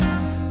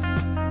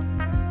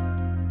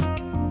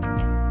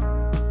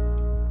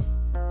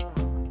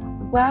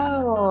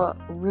Wow,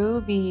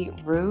 Ruby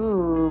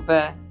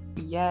Rube.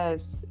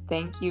 Yes,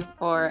 thank you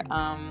for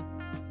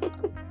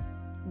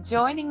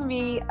joining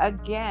me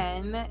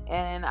again.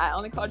 And I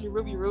only called you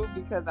Ruby Rube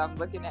because I'm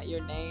looking at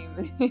your name.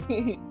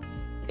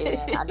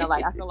 And I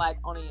feel like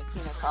only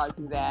Tina calls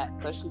you that,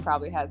 so she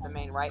probably has the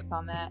main rights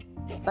on that.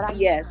 But I used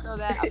to Yes. feel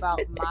that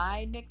about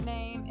my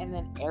nickname, and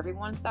then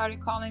everyone started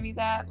calling me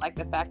that. Like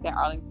the fact that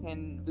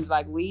Arlington was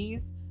like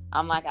Weeze.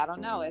 I'm like, I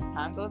don't know. As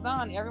time goes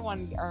on,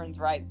 everyone earns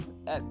rights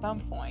at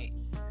some point.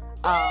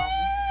 Um,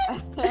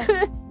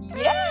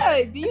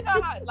 yeah. Do you know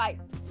how, like,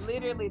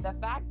 literally the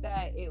fact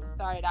that it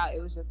started out,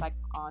 it was just like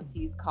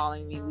aunties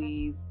calling me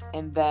Weeze,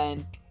 and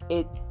then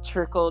it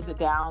trickled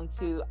down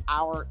to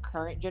our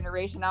current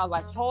generation. I was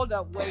like, hold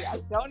up, wait, I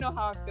don't know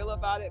how I feel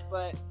about it,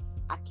 but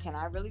can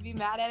I really be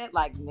mad at it?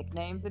 Like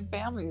nicknames and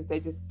families, they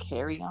just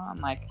carry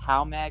on. Like,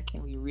 how mad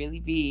can we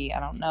really be? I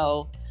don't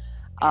know.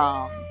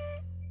 Um,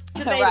 right.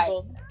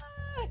 Debatable.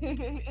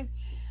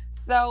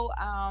 So,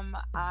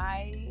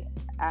 I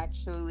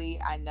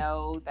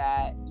know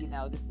that,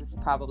 this is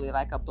probably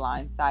like a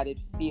blindsided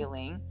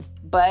feeling,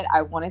 but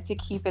I wanted to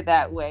keep it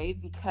that way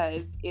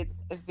because it's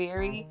a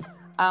very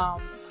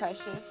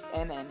precious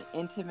and an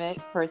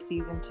intimate for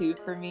season 2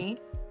 for me.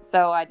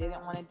 So I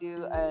didn't want to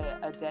do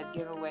a dead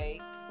giveaway,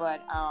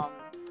 but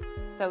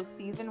so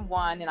season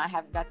 1, and I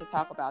haven't got to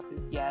talk about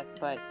this yet,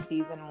 but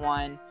season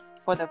 1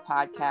 for the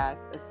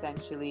podcast,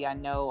 essentially, I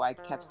know I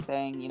kept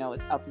saying,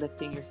 it's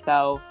uplifting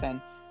yourself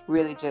and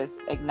really just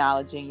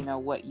acknowledging,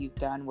 what you've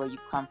done, where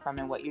you've come from,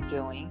 and what you're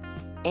doing.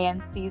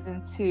 And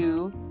season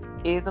 2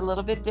 is a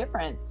little bit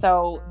different.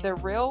 So the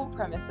real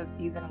premise of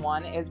season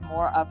 1 is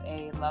more of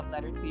a love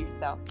letter to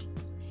yourself.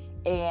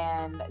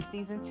 And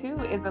season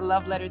 2 is a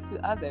love letter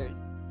to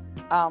others,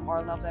 or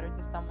a love letter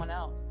to someone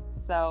else.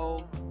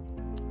 So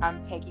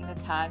I'm taking the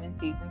time in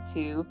season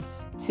 2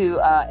 to,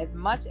 as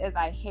much as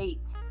I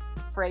hate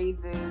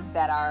phrases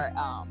that are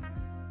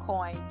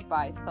coined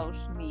by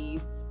social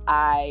meds,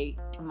 I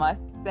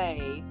must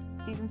say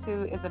season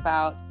 2 is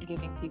about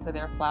giving people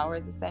their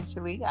flowers,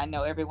 essentially. I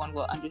know everyone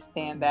will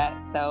understand that,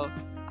 so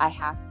I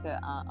have to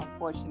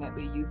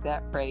unfortunately use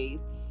that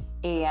phrase.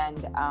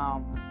 And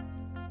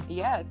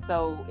yeah,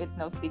 so it's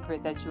no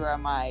secret that you are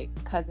my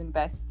cousin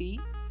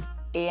bestie,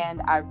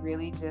 and I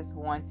really just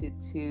wanted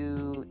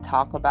to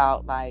talk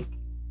about, like,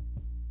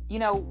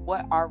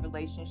 what our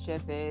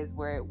relationship is,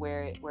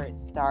 where it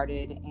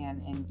started,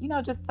 and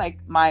just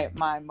like my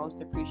most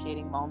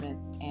appreciating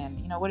moments,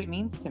 and what it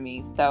means to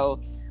me.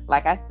 So,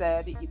 like I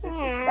said, it's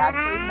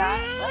actually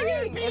not.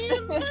 You're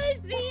being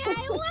mushy.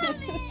 I love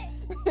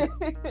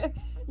it.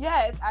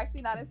 Yeah, it's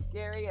actually not as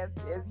scary as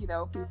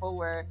people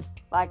were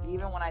like.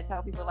 Even when I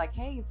tell people, like,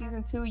 hey,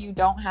 season 2, you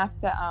don't have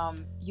to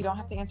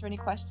answer any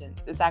questions.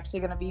 It's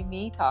actually going to be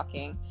me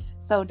talking,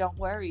 so don't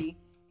worry.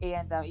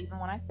 And even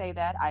when I say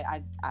that,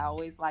 I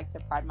always like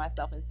to pride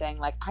myself in saying,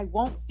 like, I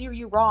won't steer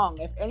you wrong.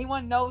 If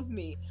anyone knows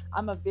me,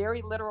 I'm a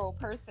very literal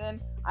person.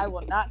 I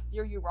will not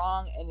steer you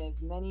wrong. And as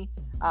many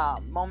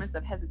moments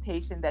of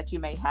hesitation that you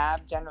may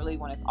have, generally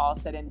when it's all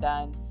said and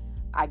done,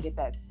 I get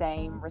that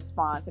same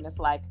response. And it's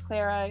like,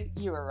 Clara,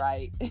 you were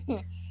right.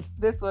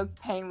 This was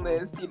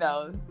painless,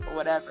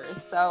 whatever.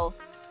 So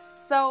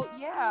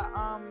yeah,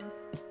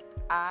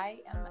 I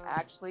am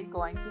actually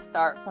going to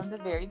start from the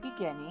very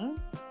beginning.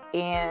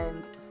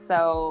 And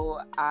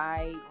so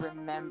I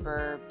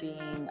remember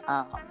being,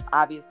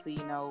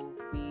 obviously,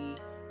 we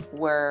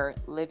were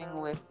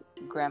living with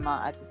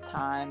grandma at the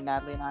time,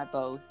 Natalie and I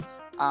both.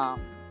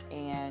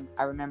 And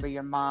I remember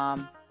your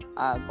mom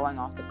going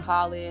off to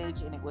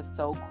college, and it was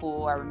so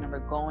cool. I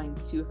remember going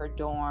to her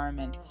dorm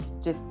and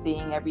just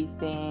seeing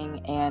everything.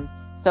 And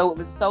so it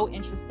was so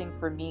interesting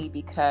for me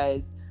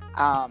because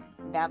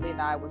Natalie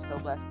and I were so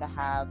blessed to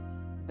have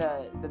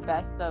the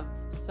best of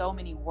so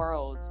many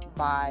worlds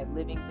by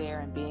living there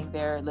and being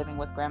there, living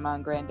with grandma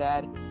and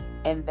granddad.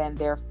 And then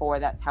therefore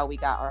that's how we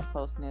got our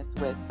closeness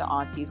with the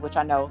aunties, which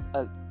I know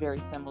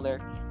very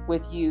similar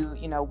with you.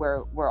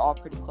 We're all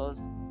pretty close,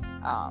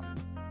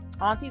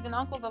 aunties and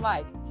uncles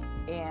alike.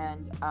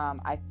 And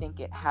I think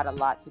it had a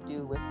lot to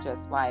do with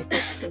just like,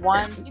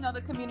 one,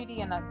 the community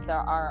and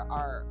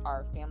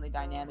our family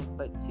dynamic,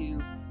 but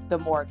two, the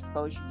more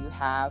exposure you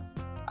have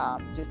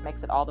just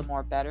makes it all the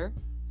more better.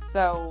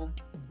 So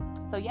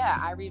yeah,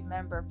 I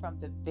remember from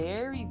the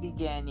very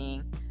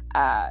beginning,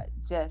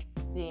 just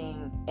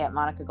seeing Aunt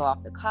Monica go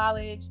off to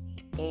college,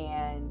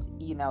 and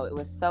it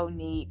was so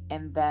neat.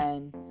 And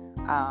then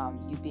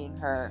you being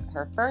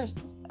her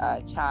first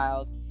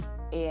child,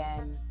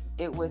 and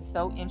it was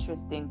so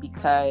interesting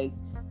because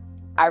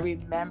I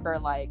remember,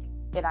 like,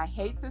 and I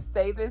hate to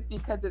say this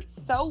because it's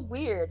so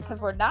weird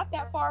because we're not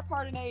that far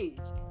apart in age,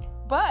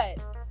 but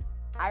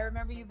I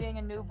remember you being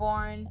a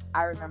newborn.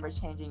 I remember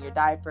changing your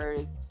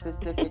diapers,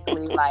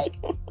 specifically, like,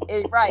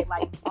 right,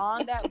 like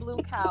on that blue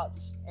couch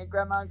in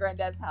grandma and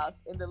granddad's house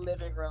in the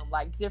living room,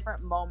 like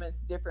different moments,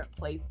 different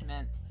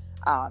placements,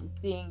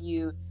 seeing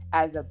you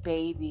as a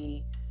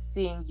baby,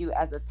 seeing you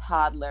as a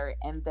toddler,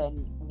 and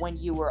then when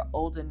you were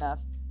old enough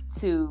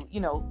to,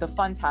 the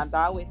fun times.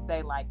 I always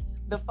say, like,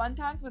 the fun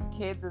times with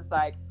kids is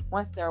like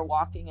once they're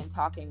walking and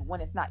talking,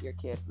 when it's not your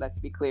kid, let's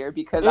be clear,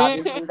 because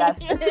obviously that's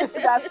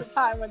the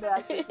time when they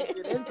actually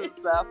get into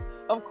stuff,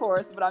 of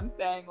course. But I'm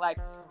saying, like,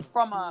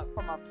 from a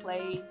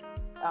play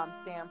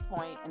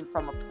standpoint, and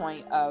from a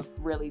point of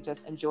really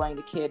just enjoying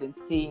the kid and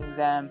seeing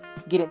them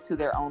get into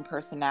their own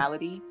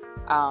personality,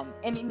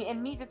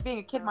 and me just being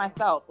a kid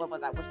myself. What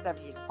was I? We're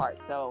 7 years apart,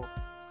 so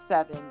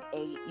 7,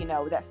 8.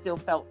 That still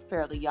felt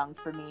fairly young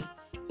for me,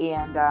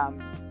 and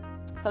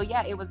so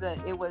yeah, it was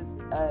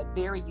a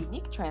very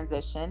unique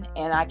transition,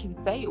 and I can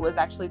say it was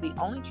actually the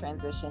only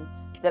transition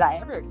that I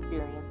ever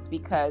experienced,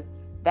 because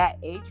that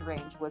age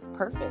range was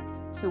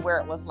perfect, to where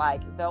it was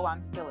like, though I'm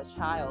still a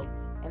child,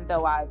 and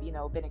though I've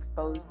been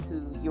exposed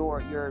to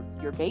your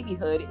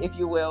babyhood, if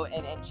you will,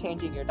 and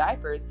changing your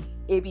diapers,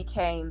 it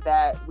became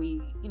that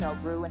we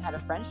grew and had a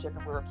friendship,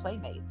 and we were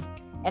playmates.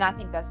 And I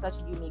think that's such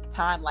a unique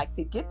time. Like,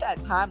 to get that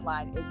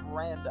timeline is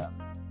random,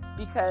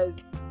 because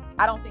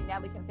I don't think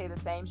Natalie can say the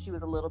same. She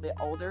was a little bit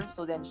older,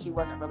 so then she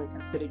wasn't really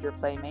considered your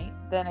playmate.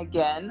 Then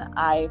again,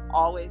 I've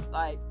always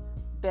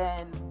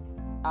been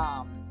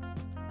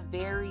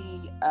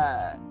very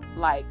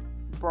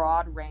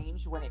broad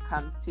range when it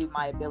comes to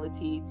my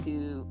ability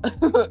to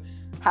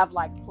have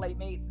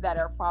playmates that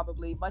are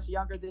probably much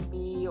younger than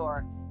me,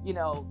 or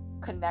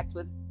connect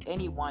with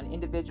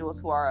individuals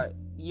who are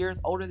years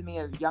older than me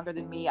or younger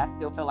than me. I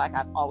still feel like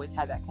I've always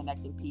had that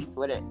connecting piece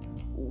with it,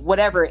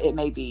 whatever it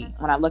may be.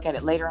 When I look at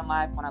it later in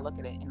life, when I look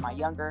at it in my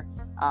younger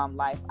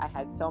life, I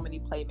had so many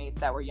playmates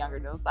that were younger,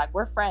 and it was like,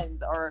 we're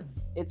friends, or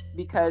it's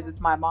because it's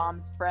my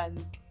mom's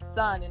friend's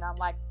son, and I'm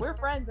like, we're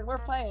friends and we're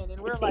playing,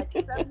 and we're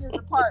 7 years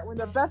apart when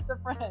they're best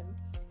of friends.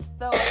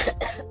 So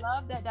I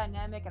love that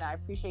dynamic, and I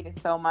appreciate it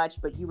so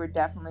much. But you were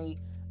definitely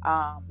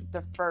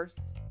the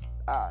first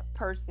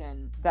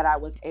person that I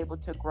was able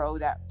to grow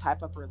that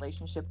type of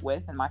relationship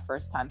with, and my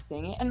first time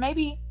seeing it. And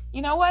maybe,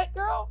 you know what,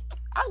 girl,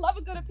 I love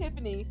a good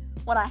epiphany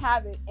when I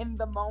have it in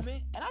the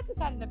moment, and I just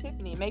had an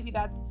epiphany. Maybe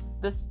that's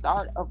the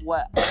start of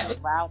what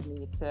allowed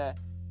me to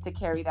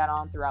carry that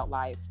on throughout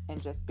life,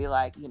 and just be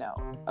like,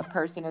 a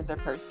person is a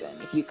person.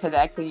 If you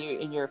connect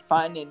and you're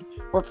fun and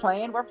we're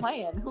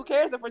playing. Who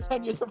cares if we're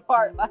 10 years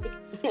apart?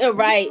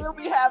 Right. We still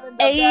be having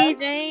the age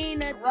best. Ain't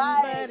nothing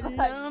Right. but a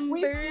number. We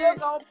still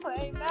gonna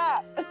play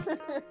that.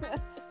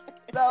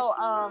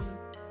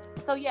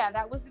 So yeah,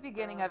 that was the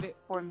beginning of it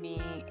for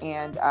me,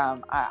 and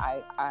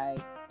I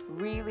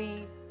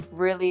really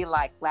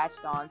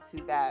latched on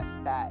to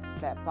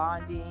that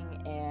bonding,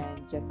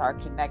 and just our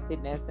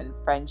connectedness and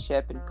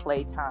friendship and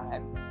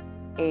playtime.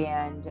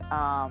 And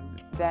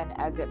then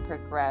as it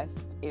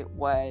progressed, it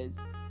was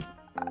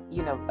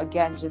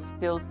again, just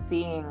still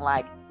seeing,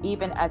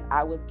 even as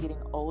I was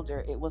getting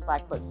older, it was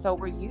like, but so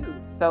were you.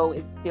 So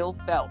it still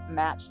felt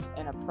matched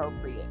and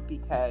appropriate,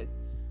 because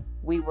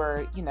we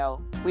were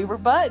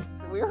buds.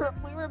 We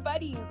were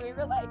buddies. We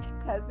were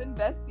cousin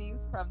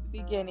besties from the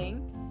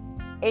beginning.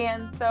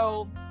 And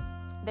so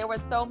there were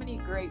so many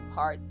great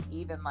parts,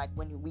 even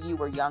when you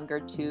were younger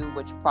too,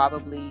 which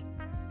probably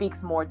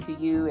speaks more to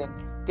you, and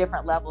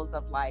different levels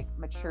of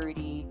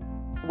maturity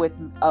with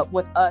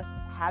us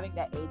having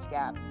that age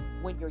gap.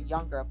 When you're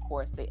younger, of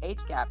course, the age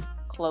gap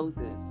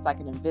closes. It's like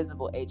an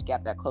invisible age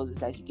gap that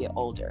closes as you get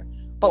older.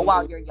 But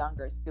while you're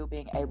younger, still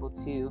being able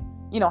to,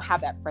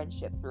 have that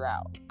friendship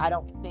throughout. I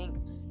don't think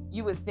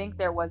you would think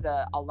there was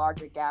a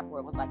larger gap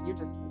where it was you're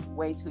just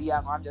way too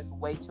young, or I'm just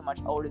way too much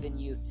older than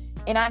you.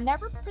 And I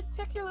never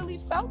particularly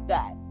felt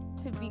that,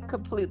 to be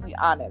completely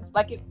honest.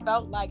 It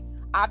felt like,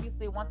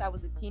 obviously, once I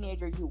was a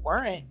teenager, you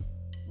weren't,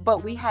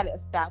 but we had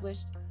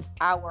established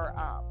our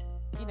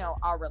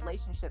our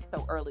relationship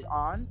so early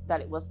on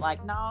that it was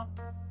nah,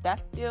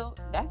 that's still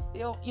that's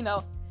still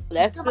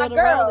my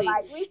girl. Early.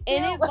 We still...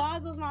 And it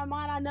boggles my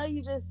mind. I know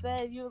you just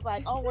said, you was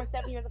like, oh, we're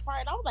 7 years apart.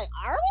 And I was like,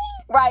 are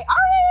we? Right, are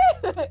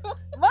we?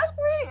 Must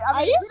we?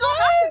 Are you sure?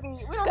 Don't have to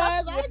be. We don't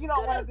have to be if you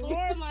don't want to be.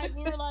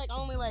 We were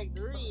only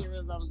 3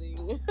 or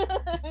something.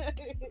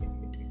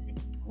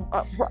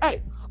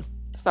 Right.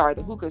 Sorry,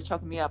 the hookah is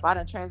choking me up. I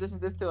done transitioned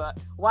this to a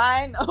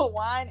wine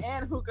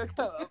and hookah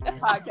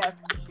podcast.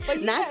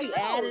 But not you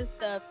adding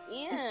stuff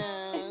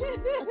in.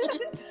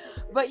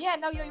 But yeah,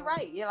 no, you're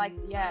right. You're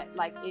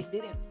it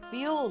didn't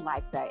feel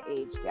like that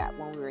age gap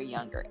when we were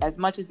younger, as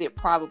much as it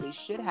probably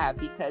should have,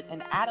 because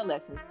in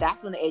adolescence,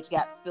 that's when the age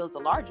gap feels the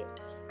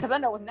largest. Because I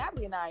know with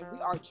Natalie and I,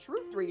 we are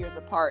true 3 years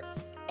apart,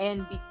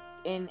 and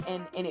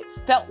it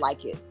felt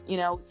like it.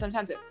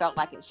 Sometimes it felt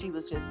like it. She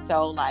was just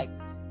so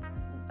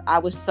I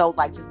was so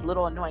just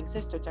little annoying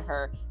sister to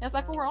her. And it's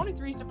well, we're only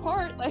 3 years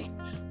apart.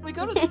 We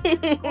go to the same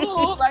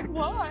school.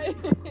 Why?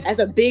 That's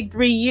a big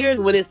 3 years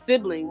with his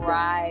siblings.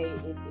 Right.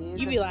 It is.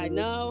 You be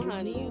no,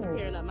 honey, you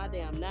tearing up my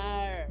damn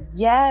nerves.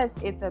 Yes,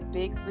 it's a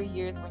big 3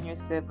 years when you're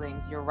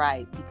siblings. You're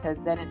right. Because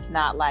then it's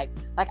not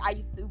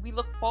we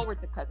look forward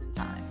to cousin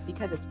time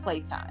because it's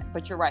playtime.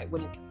 But you're right.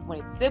 When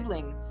it's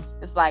sibling,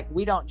 it's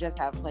we don't just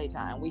have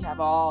playtime. We have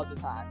all the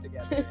time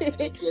together.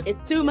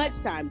 It's too much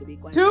time, to be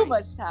quite too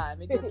much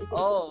time. It gets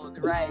old,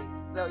 right?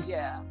 So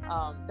yeah,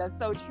 that's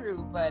so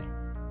true. But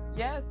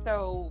yeah,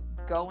 so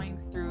going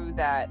through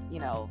that,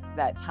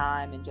 that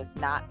time and just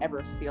not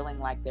ever feeling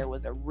like there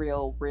was a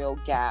real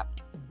gap,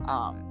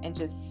 and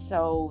just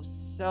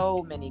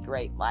so many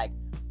great like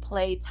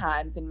play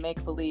times and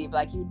make believe.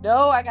 Like,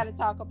 I got to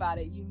talk about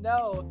it.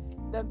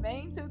 The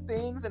main two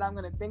things that I'm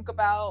going to think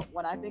about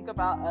when I think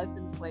about us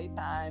in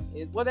playtime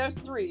is, well, there's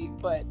three,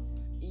 but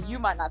you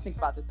might not think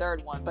about the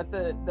third one. But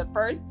the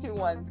first two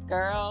ones,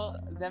 girl,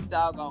 them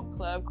doggone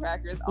club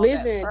crackers.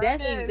 Listen,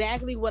 that's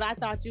exactly what I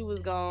thought you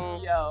was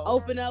going to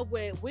open up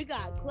with. We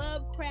got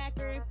club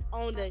crackers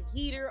on the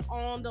heater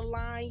on the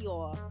line,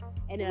 y'all.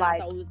 And then I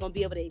thought we was going to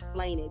be able to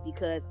explain it,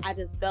 because I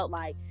just felt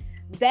like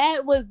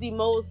that was the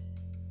most,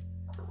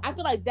 I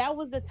feel like that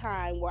was the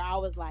time where I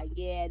was like,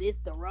 yeah, this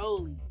the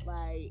rolling.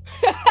 Like,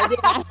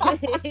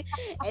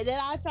 and then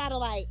I try to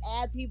like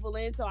add people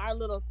into our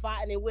little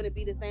spot and it wouldn't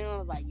be the same. I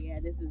was like, yeah,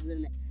 this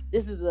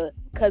is a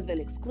cousin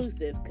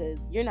exclusive, because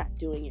you're not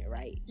doing it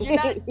right. You're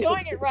not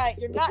doing it right.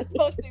 You're not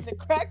toasting the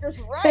crackers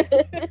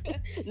right.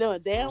 No,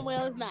 damn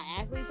well it's not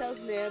actually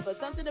toasting them, but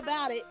something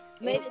about it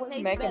made it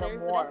taste better.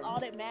 So that's all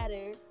that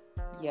mattered.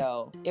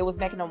 It was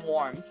making them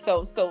warm.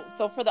 So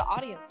for the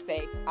audience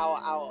sake,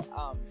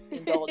 I'll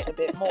indulge a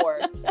bit more.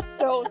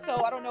 So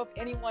I don't know if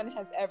anyone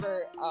has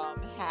ever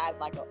had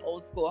like an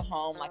old school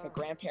home, like a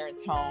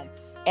grandparent's home,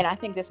 and I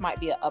think this might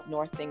be an up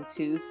north thing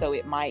too. So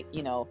it might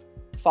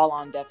fall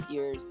on deaf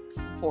ears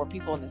for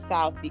people in the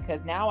South,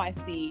 because now I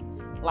see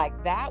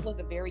like that was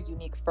a very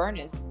unique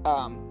furnace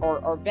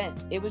or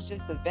vent. It was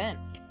just a vent,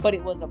 but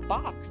it was a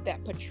box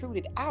that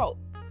protruded out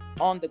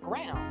on the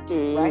ground,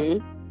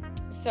 right?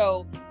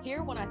 So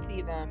here, when I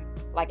see them,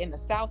 like in the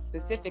South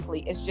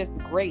specifically, it's just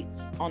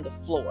grates on the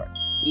floor.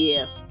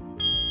 Yeah.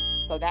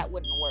 So that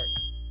wouldn't work.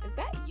 Is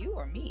that you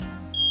or me?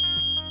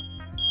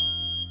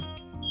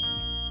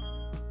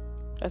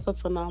 That's a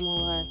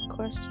phenomenal ass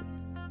question.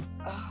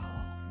 Oh,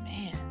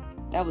 man.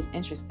 That was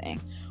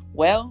interesting.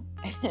 Well,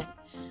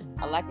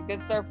 I like a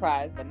good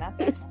surprise, but not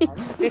that kind.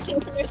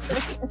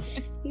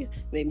 You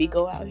made me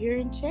go out here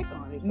and check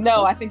on it.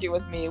 No, I think it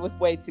was me. It was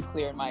way too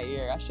clear in my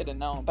ear. I should have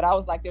known. But I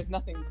was like, there's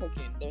nothing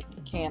cooking. There's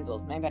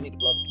candles. Maybe I need to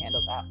blow the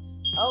candles out.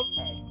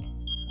 Okay.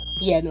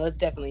 Yeah, no, it's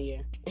definitely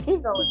you.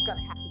 So it's going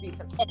to have to be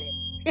some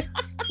edits.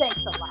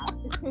 Thanks a lot.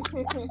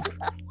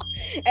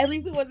 At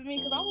least it wasn't me,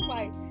 because I was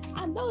like,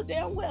 I know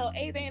damn well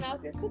Abe ain't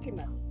out there cooking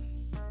nothing.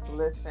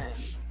 Listen.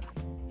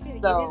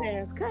 So, get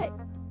his ass cut.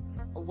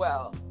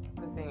 Well,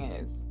 the thing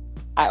is,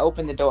 I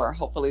opened the door.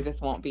 Hopefully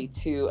this won't be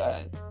too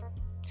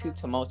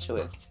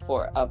tumultuous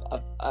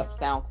of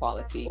sound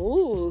quality.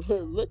 Ooh,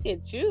 look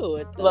at you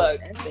with those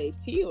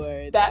SAT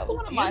words. That's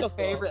one of my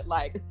favorite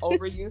like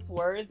overuse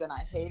words, and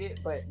I hate it.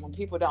 But when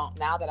people don't,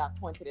 now that I've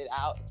pointed it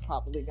out, it's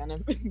probably gonna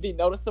be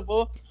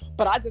noticeable.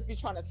 But I just be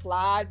trying to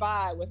slide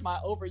by with my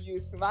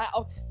overuse.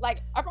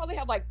 I probably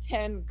have like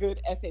 10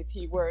 good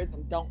SAT words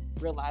and don't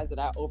realize that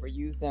I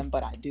overuse them,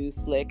 but I do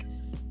slick.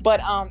 But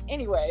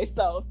anyway,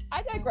 so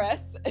I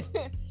digress.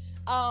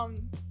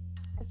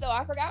 So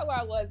I forgot where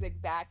I was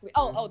exactly.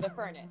 Oh, the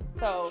furnace.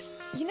 So,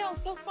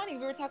 so funny.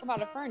 We were talking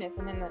about a furnace,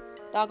 and then the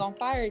doggone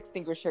fire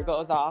extinguisher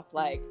goes off.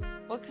 Like,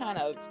 what kind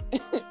of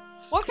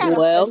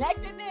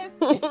connectedness?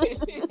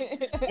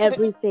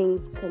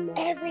 Everything's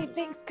connected.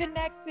 Everything's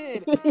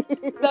connected.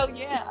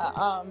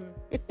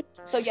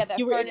 So that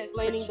you were furnace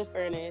explaining the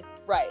furnace.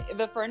 Right.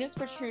 The furnace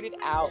protruded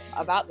out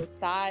about the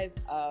size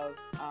of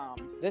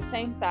the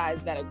same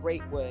size that a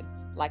grate would,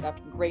 like a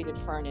grated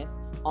furnace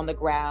on the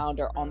ground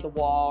or on the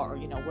wall or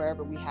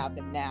wherever we have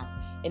them now,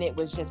 and it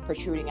was just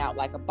protruding out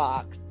like a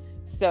box.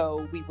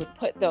 So we would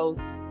put those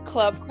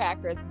club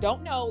crackers.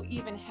 Don't know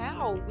even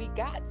how we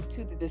got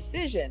to the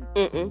decision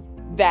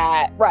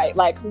that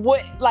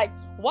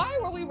why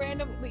were we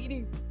randomly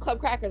eating club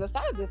crackers,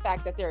 aside of the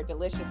fact that they're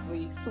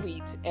deliciously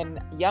sweet and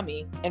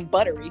yummy and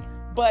buttery,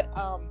 but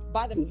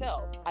by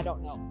themselves. I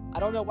don't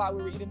know why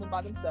we were eating them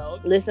by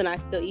themselves. Listen, I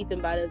still eat them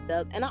by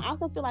themselves, and I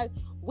also feel like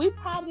we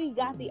probably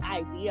got the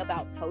idea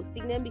about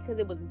toasting them because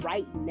it was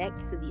right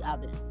next to the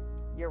oven.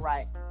 You're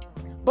right.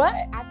 But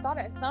I thought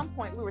at some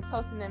point we were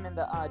toasting them in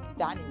the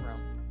dining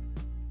room.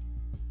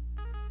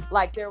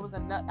 Like I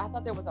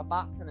thought there was a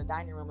box in the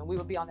dining room and we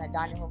would be on that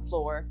dining room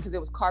floor because it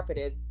was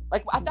carpeted.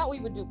 Like, I thought we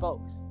would do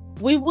both.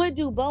 We would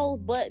do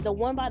both, but the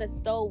one by the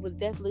stove was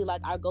definitely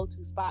like our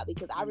go-to spot,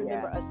 because I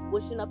remember us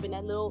squishing up in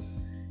that little...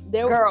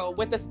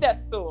 with the step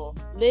stool.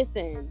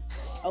 Listen,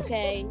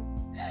 okay?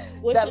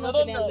 Squishing up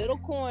in that little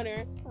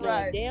corner.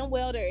 Right. Damn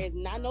well there is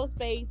not no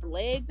space,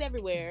 legs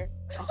everywhere.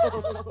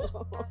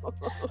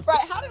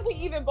 Right. How did we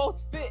even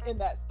both fit in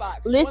that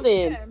spot?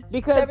 Listen,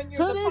 because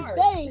to this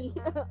day,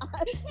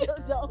 I still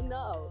don't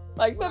know.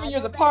 Like, 7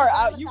 years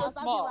apart, you were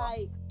small. I'd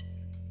be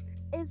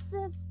like, it's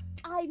just,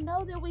 I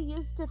know that we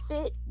used to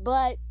fit,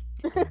 but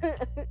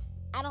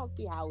I don't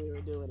see how we were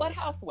doing it. But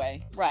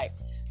houseway, right.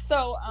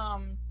 So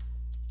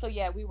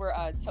yeah, we were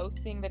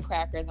toasting the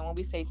crackers, and when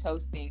we say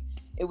toasting,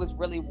 it was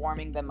really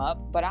warming them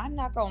up. But I'm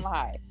not gonna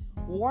lie,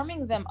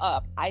 warming them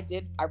up, I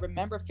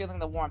remember feeling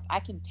the warmth. I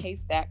can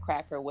taste that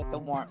cracker with the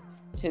warmth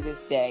to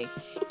this day.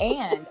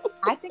 And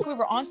I think we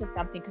were onto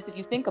something, because if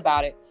you think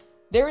about it,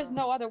 There is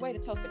no other way to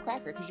toast a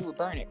cracker because you would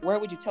burn it. Where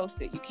would you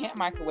toast it? You can't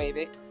microwave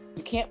it.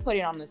 You can't put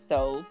it on the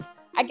stove.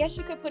 I guess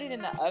you could put it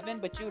in the oven,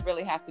 but you would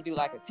really have to do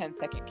like a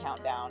 10-second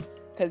countdown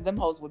because them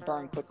hoes would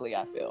burn quickly,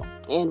 I feel.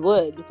 And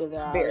would, because they're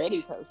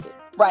already toasted.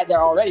 Right,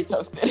 they're already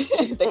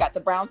toasted. They got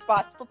the brown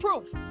spots for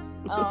proof.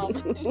 Nice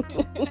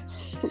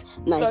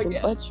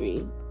and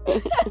buttery.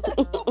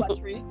 So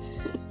buttery.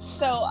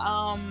 So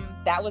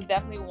that was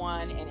definitely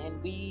one,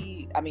 and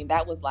we, I mean,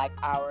 that was like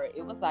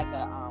it was like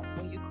a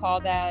what do you call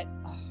that?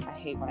 I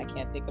hate when I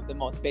can't think of the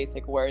most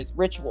basic words.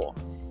 Ritual.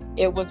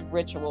 It was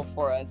ritual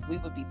for us. We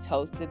would be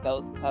toasted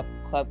those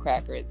club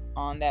crackers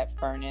on that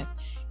furnace.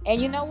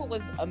 And you know what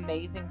was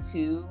amazing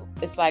too?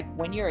 It's like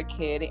when you're a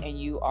kid and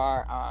you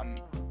are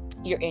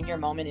you're in your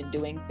moment and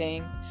doing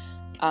things,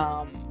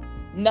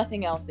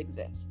 nothing else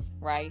exists,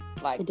 right?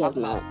 Like it does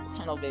not.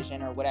 Tunnel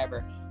vision or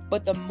whatever.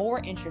 But the more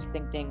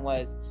interesting thing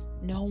was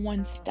no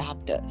one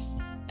stopped us.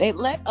 They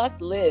let us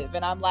live.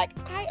 And I'm like,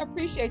 I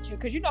appreciate you.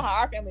 Because you know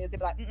how our family is. They'd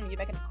be like, you're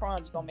making a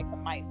crunch. You're going to make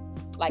some mice.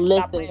 Like, listen,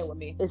 stop playing with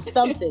me. It's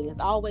something. It's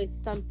always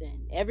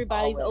something.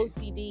 Everybody's always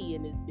OCD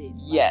in this bitch.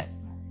 Yes.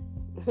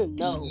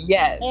 No.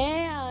 Yes.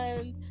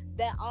 And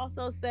that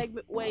also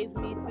segues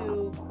me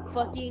to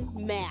fucking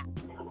MAP.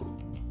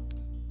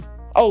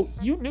 Oh,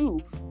 you knew.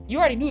 You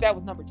already knew that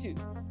was number 2.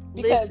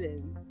 Because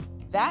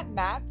that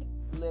MAP,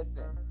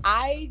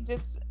 I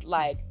just,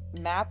 like,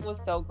 MAP was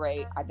so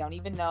great. I don't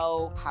even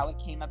know how it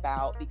came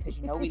about because,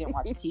 you know, we didn't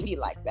watch TV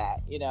like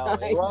that, you know.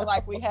 It wasn't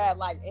like we had,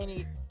 like,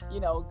 any, you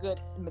know, good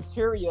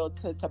material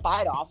to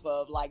bite off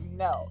of. Like,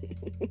 no.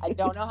 I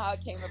don't know how it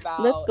came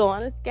about. Let's go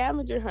on a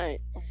scavenger hunt.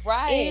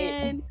 Right.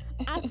 And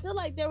I feel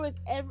like there was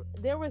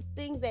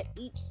things at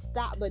each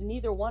stop, but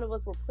neither one of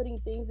us were putting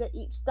things at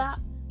each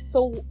stop.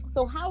 So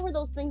how were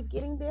those things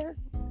getting there?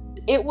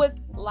 It was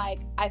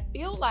like, I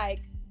feel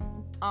like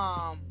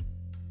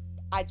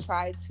I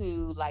tried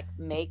to like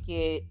make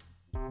it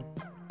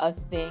a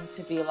thing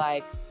to be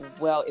like,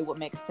 well, it would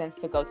make sense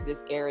to go to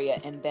this area,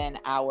 and then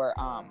our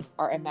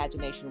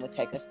imagination would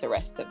take us the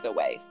rest of the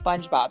way,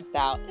 SpongeBob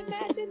style.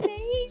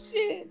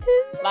 Imagination.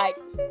 Like,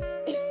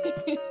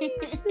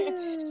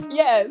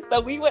 yes.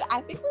 So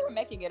I think we were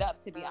making it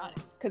up, to be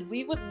honest, because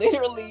we would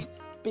literally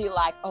be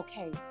like,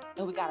 okay,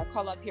 and we gotta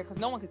crawl up here because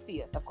no one could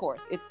see us. Of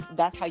course,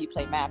 that's how you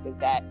play MAP. Is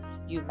that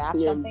you map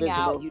something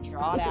out, you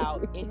draw it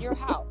out in your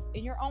house,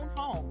 in your own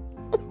home.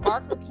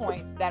 Marker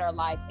points that are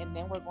like, and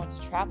then we're going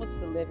to travel to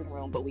the living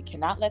room, but we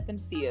cannot let them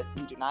see us.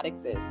 We do not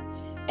exist.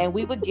 And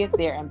we would get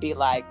there and be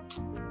like,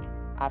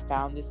 I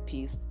found this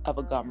piece of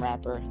a gum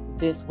wrapper.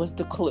 This was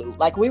the clue.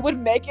 Like, we would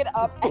make it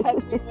up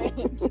as we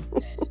went.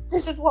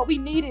 This is what we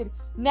needed.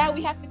 Now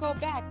we have to go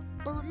back.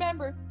 But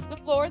remember, the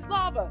floor is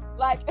lava.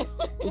 Like, no,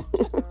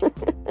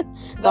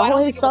 I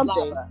don't think it was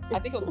lava. I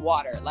think it was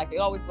water. Like, they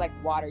always like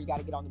water. You got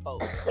to get on the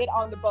boat. Get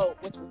on the boat,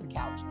 which was the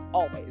couch.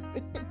 Always.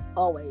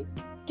 Always.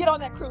 Get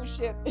on that cruise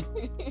ship.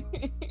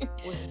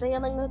 We're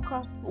sailing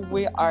across the sea.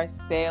 We are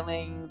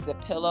sailing. The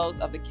pillows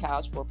of the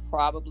couch were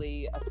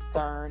probably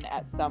astern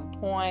at some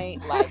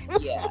point. Like,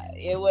 yeah,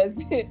 it was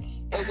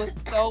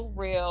so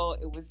real.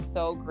 It was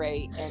so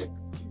great. And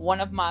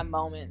one of my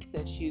moments,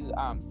 since you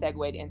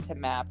segued into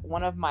MAP,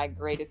 one of my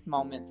greatest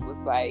moments was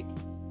like,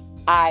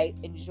 I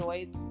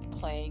enjoyed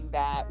playing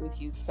that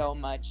with you so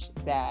much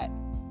that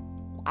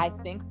I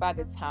think by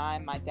the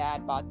time my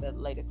dad bought the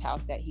latest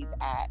house that he's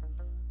at,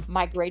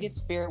 my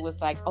greatest fear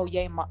was like, oh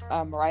yeah,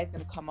 Mariah's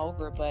gonna come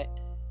over, but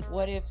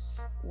what if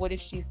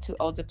she's too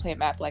old to play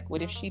MAP? Like,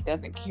 what if she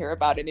doesn't care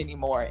about it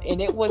anymore?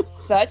 And it was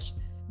such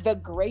the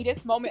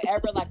greatest moment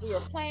ever. Like, we were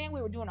playing, we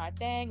were doing our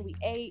thing, we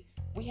ate,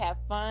 we had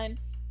fun,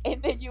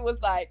 and then you was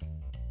like,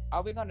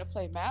 are we gonna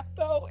play MAP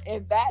though?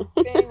 And that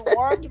thing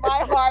warmed my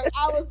heart.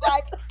 I was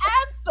like,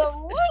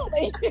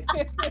 absolutely.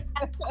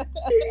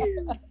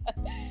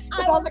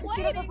 I was like,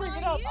 she doesn't bring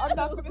it up, I'm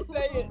not gonna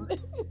say it.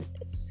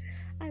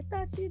 I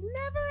thought you'd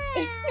never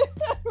ask.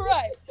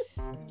 Right.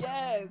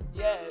 Yes.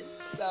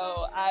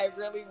 So I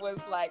really was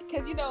like,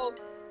 because, you know,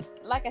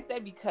 like I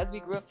said, because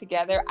we grew up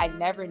together, I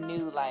never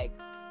knew, like,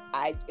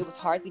 it was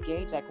hard to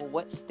gauge, like, well,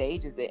 what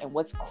stage is it and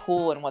what's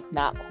cool and what's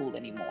not cool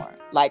anymore?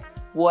 Like,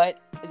 what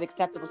is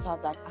acceptable? So I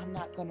was like, I'm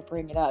not going to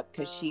bring it up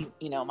because she,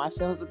 you know, my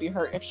feelings would be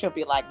hurt if she'll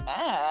be like,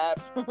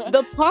 MAP.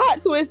 The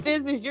plot twist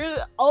is you're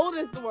the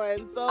oldest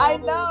one. So I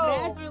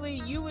know.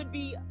 Naturally, you would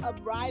be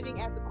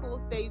arriving at the cool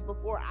stage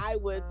before I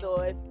would.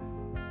 So if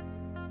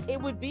it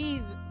would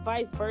be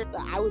vice versa,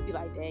 I would be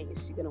like, dang,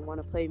 is she going to want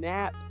to play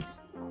MAP?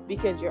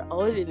 Because you're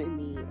older than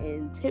me,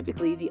 and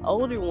typically the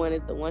older one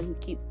is the one who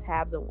keeps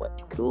tabs on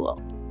what's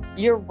cool.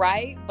 You're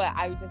right, but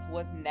I just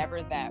was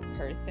never that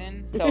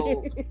person.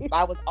 So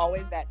I was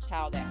always that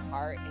child at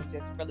heart and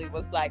just really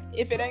was like,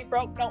 if it ain't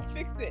broke, don't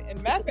fix it.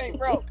 And MAP ain't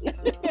broke.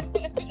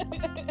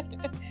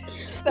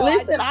 So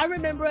listen, I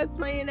remember us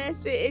playing that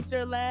shit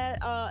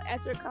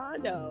at your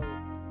condo.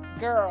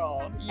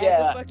 Girl, yeah.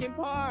 At the fucking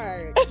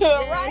park.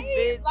 Right?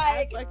 Bitch,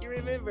 like, I fucking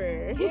remember.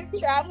 It's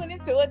traveling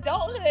into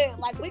adulthood.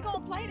 Like, we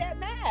gonna play that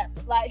MAP.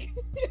 Like,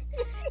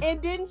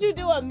 and didn't you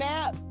do a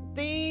MAP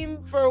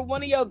theme for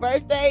one of your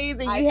birthdays?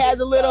 And you had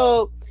the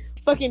little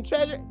fucking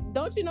treasure.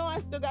 Don't you know I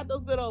still got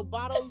those little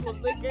bottles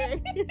of liquor?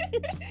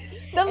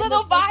 The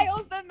little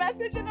vials, the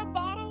message in a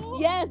bottle.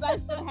 Yes, I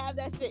still have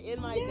that shit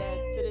in my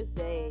desk to this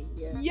day.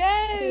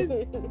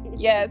 Yes.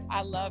 Yes,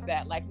 I love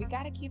that. Like, we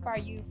got to keep our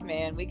youth,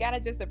 man. We got to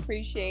just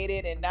appreciate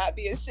it and not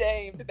be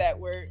ashamed that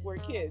we're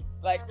kids.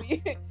 Like,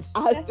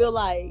 I feel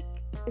like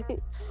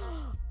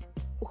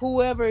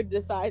whoever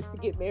decides to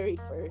get married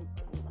first,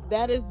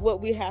 that is what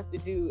we have to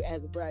do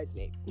as a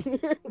bridesmaid.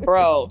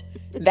 Bro,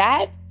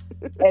 that,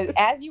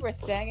 as you were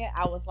saying it,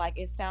 I was like,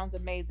 it sounds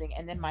amazing.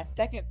 And then my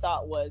second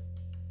thought was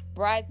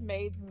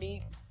bridesmaids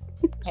meets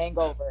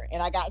hangover.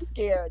 And I got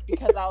scared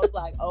because I was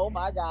like, oh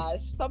my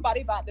gosh,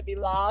 somebody about to be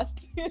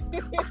lost.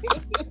 It'll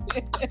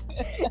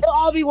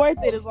all be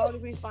worth it as long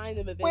as we find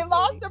them eventually. We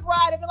lost the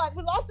bride. And be like,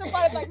 we lost the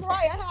bride. Like,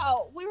 Mariah,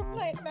 how? We were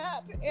playing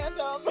map. And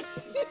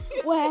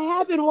what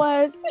happened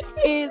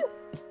is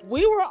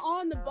we were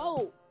on the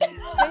boat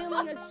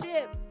sailing a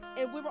ship,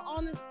 and we were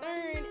on the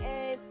stern,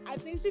 and I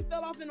think she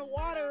fell off in the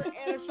water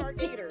and a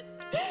shark ate her.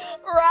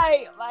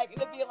 Right. Like,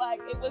 it'd be like,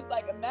 it was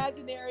like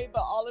imaginary,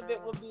 but all of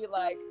it would be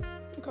like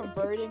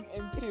converting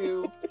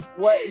into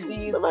what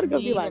these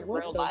be like in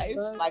real life.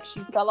 Fuck? Like, she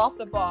fell off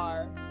the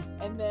bar,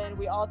 and then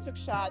we all took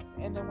shots,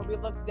 and then when we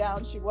looked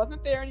down, she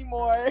wasn't there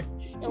anymore,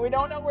 and we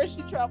don't know where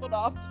she traveled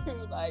off to.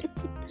 Like,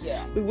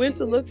 yeah. We went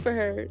to look for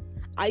her.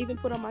 I even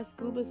put on my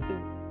scuba suit.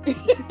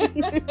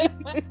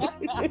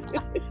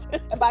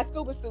 And by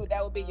scuba suit,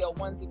 that would be your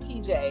onesie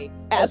PJ.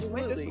 As you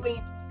went to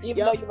sleep,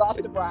 even though you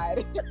lost the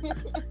bride.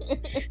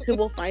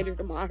 We'll find her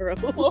tomorrow.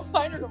 We'll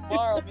find her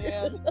tomorrow,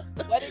 man.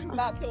 Wedding's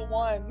not till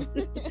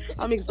 1.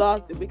 I'm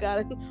exhausted. We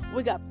got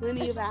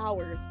plenty of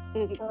hours.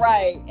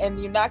 Right.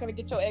 And you're not gonna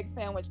get your egg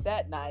sandwich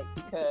that night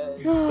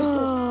because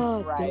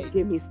right. Don't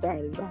get me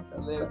started about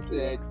those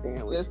egg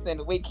sandwiches.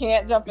 Listen, we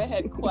can't jump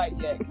ahead quite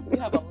yet because we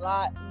have a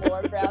lot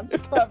more ground to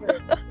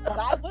cover. But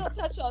I will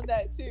touch on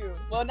that too.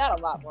 Well, not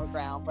a lot more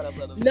ground, but a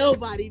little bit.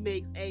 Nobody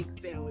makes egg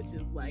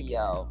sandwiches like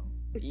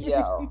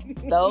Yo,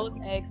 those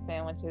egg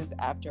sandwiches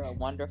after a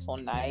wonderful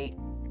night.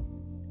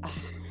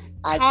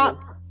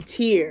 Top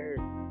tier.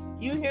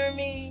 You hear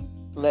me?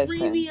 Listen.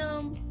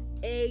 Premium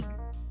egg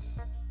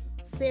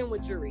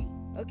sandwichery.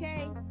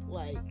 Okay?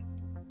 Like,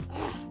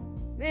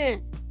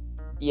 man.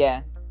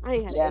 Yeah. I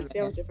ain't had an egg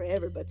sandwich in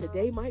forever, but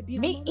today might be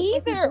me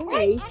either.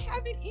 Right? I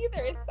haven't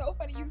either. It's so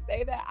funny you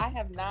say that. I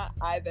have not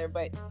either,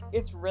 but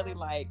it's really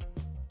like,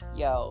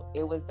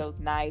 it was those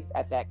nights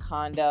at that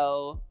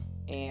condo.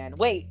 And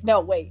wait,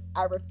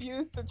 I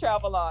refuse to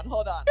travel on.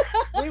 Hold on.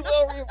 We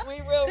will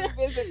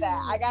revisit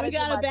that. I gotta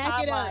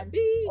back it up,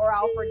 or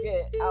I'll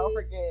forget.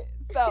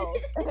 So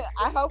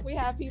I hope we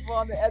have people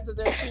on the edge of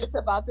their seats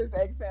about this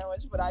egg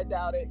sandwich, but I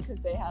doubt it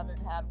because they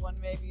haven't had one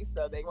maybe,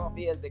 so they won't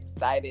be as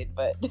excited.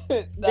 But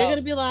they're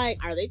gonna be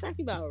like, are they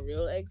talking about a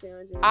real egg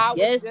sandwich? I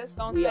was just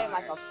gonna say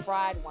like a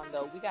fried one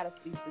though. We gotta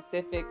be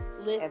specific.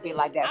 And be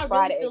like that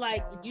fried egg. I really feel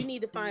like you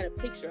need to find a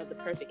picture of the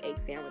perfect egg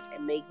sandwich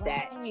and make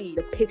that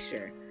the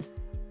picture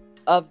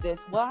of this.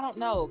 Well, I don't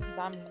know because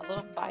I'm a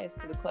little biased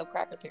to the Club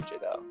Cracker picture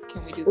though.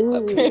 Can we do the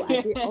Club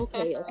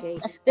Cracker? Okay.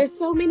 There's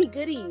so many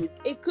goodies.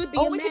 It could be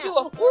a map. Could do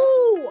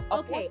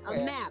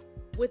a map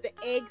with the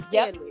egg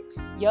sandwich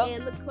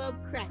and the Club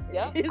Cracker.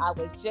 I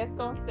was just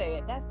gonna say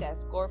it. That's that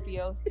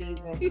Scorpio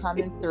season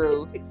coming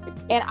through.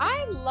 And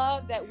I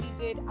love that we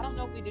did, I don't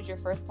know if we did your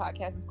first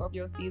podcast in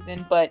Scorpio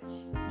season, but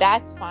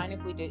that's fine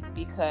if we didn't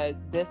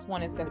because this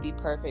one is going to be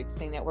perfect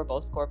seeing that we're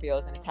both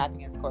Scorpios and it's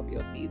happening in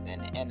Scorpio season.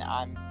 And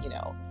I'm,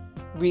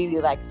 really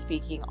like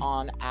speaking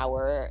on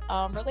our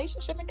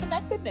relationship and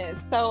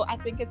connectedness. So I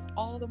think it's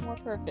all the more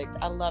perfect.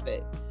 I love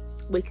it.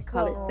 We could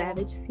call it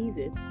Savage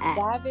season.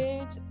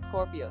 Savage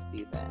Scorpio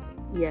season.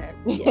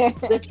 Yes.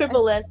 The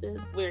triple S's,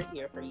 we're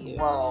here for you.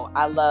 Whoa,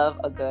 I love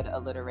a good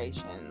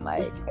alliteration.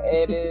 Like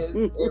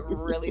it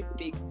really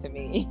speaks to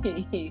me.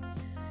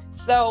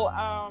 So,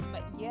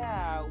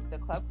 the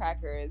Club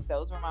Crackers,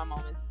 those were my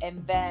moments.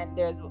 And then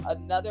there's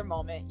another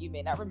moment, you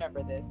may not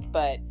remember this,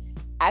 but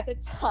at the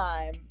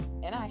time,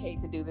 and I hate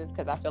to do this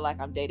because I feel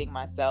like I'm dating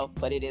myself,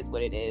 but it is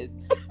what it is.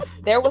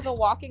 There was a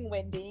walking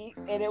Wendy,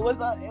 and it was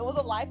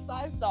a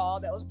life-size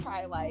doll that was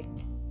probably like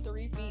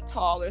 3 feet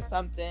tall or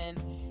something.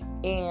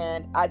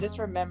 And I just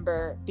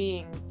remember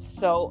being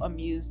so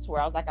amused to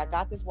where I was like, I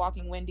got this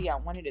walking Wendy. I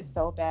wanted it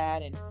so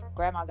bad, and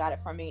Grandma got it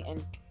for me.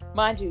 And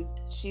mind you,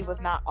 she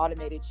was not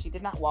automated. She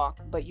did not walk,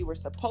 but you were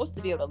supposed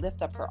to be able to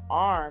lift up her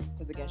arm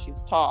because, again, she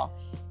was tall.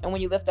 And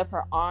when you lift up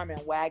her arm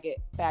and wag it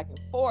back and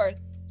forth,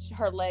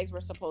 her legs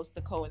were supposed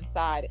to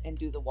coincide and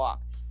do the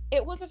walk.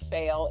 It was a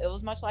fail. It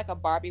was much like a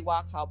Barbie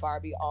walk, how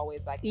Barbie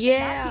always like.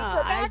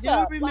 Yeah, I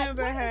do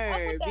remember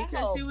her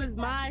because she was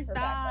my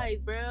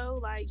size, bro.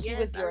 Like, she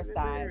was your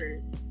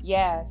size.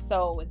 Yeah.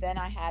 So then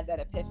I had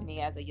that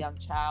epiphany as a young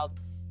child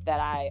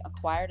that I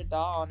acquired a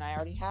doll and I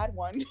already had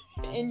one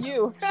in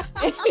you.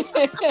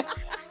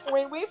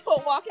 When we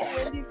put Walking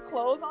Wendy's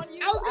clothes on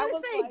you, I was gonna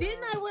say, like,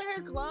 didn't I wear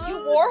her clothes?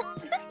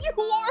 You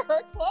wore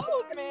her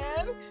clothes,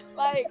 man.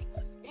 Like,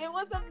 it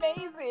was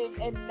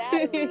amazing. And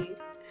Natalie,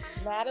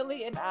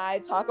 Natalie and I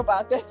talk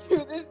about that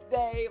to this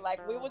day.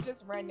 Like, we will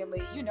just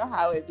randomly, you know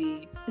how it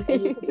be,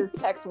 and you can just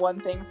text one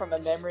thing from a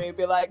memory and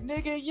be like,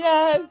 nigga,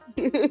 yes,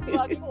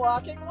 fucking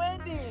walking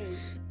Wendy.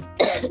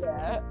 So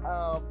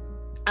yeah.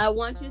 I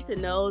want you to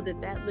know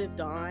that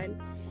lived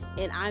on,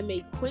 and I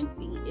made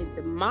Quincy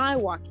into my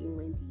walking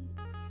Wendy.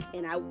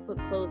 And I would put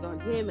clothes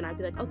on him, and I'd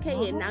be like,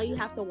 okay, and now you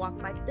have to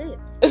walk like this.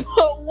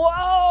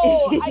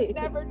 Whoa! I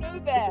never knew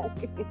that.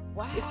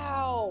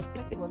 Wow.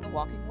 Quincy was a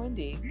walking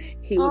Wendy.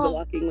 He was a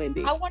walking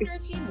Wendy. I wonder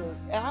if he knew.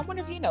 I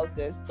wonder if he knows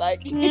this.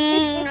 Like,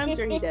 I'm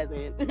sure he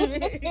doesn't.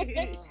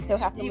 He'll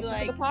have to listen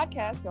to the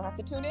podcast. He'll have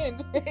to tune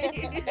in.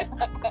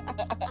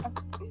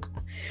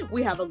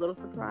 We have a little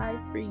surprise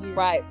for you.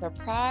 Right.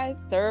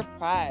 Surprise.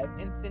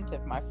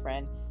 Incentive, my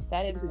friend.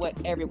 That is what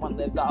everyone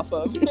lives off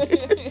of.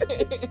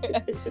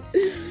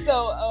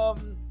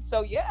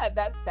 So yeah,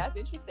 that's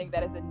interesting.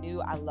 That is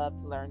I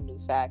love to learn new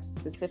facts,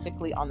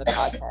 specifically on the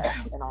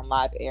podcast and on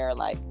live air.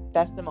 Like,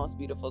 that's the most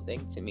beautiful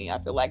thing to me. I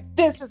feel like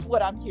this is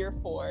what I'm here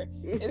for,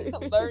 is to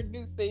learn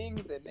new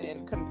things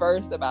and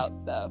converse about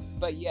stuff.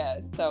 But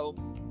yeah, so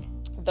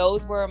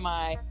those were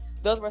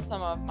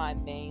some of my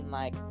main,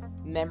 like,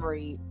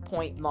 memory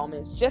point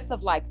moments, just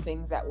of like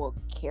things that will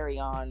carry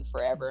on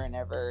forever and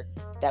ever,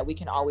 that we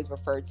can always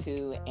refer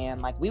to.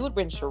 And like, we would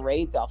win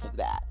charades off of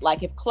that.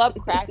 Like, if Club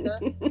Cracker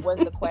was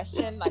the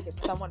question, like if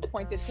someone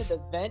pointed to the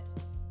vent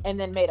and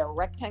then made a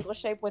rectangle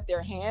shape with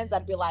their hands,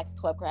 I'd be like,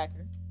 Club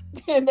Cracker.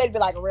 And they'd be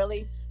like,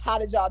 really? How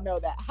did y'all know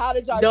that? How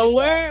did y'all don't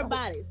worry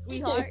about it,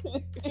 sweetheart.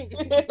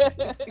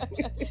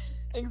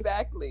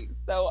 Exactly.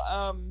 So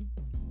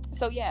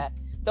yeah,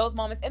 those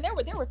moments. And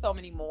there were so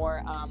many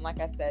more. Like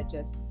I said,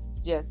 just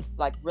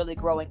like really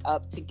growing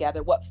up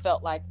together, what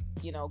felt like,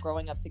 you know,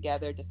 growing up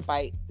together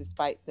despite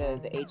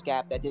the age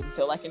gap that didn't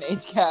feel like an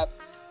age gap.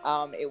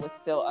 It was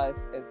still us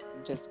as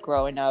just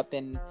growing up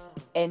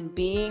and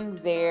being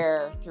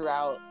there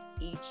throughout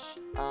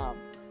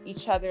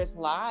each other's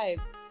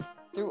lives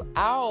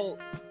throughout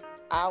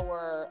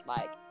our,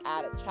 like,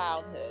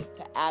 childhood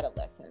to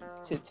adolescence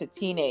to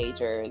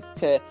teenagers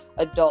to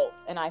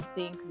adults. And I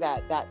think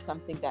that that's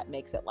something that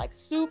makes it like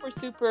super,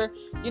 super,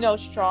 you know,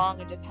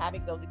 strong. And just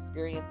having those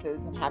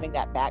experiences and having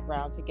that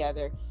background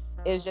together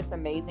is just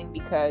amazing,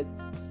 because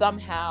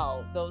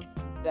somehow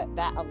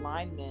that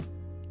alignment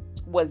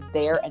was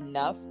there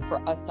enough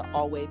for us to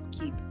always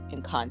keep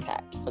in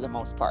contact for the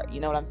most part. You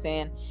know what I'm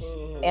saying?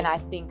 Mm-hmm. And I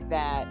think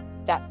that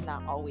that's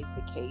not always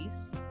the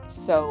case.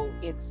 So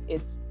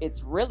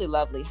it's really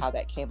lovely how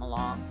that came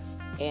along.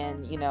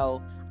 And, you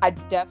know, I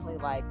definitely,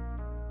 like,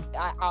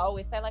 I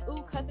always say, like,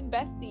 ooh, cousin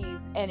besties.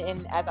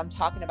 And as I'm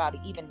talking about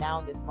it, even now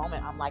in this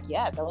moment, I'm like,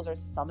 yeah, those are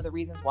some of the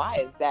reasons why,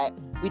 is that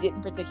we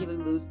didn't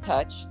particularly lose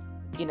touch.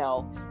 You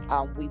know,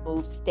 we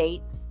moved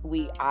states.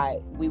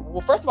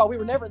 Well, first of all, we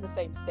were never in the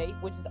same state,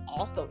 which is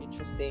also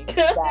interesting.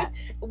 That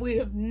we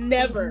have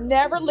never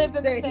lived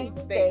in the same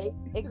state.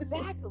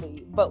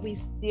 Exactly. But we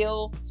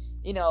still,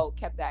 you know,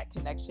 kept that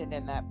connection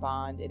and that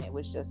bond. And it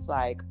was just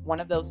like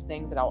one of those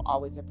things that I'll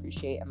always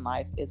appreciate in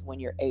life, is when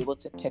you're able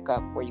to pick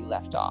up where you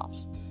left off.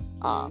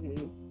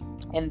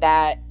 And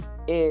that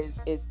is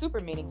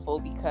super meaningful,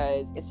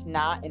 because it's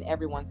not in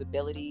everyone's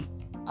ability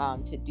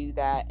to do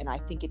that. And I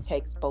think it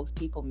takes both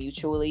people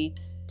mutually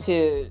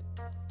to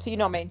you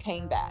know,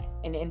 maintain that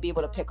and be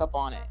able to pick up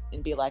on it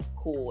and be like,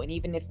 cool. And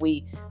even if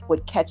we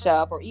would catch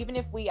up, or even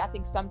if I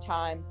think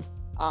sometimes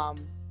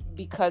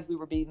because we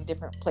were being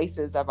different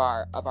places of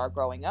our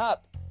growing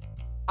up,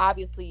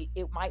 obviously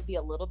it might be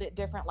a little bit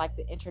different, like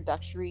the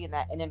introductory and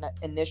that in an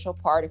initial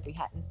part, if we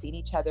hadn't seen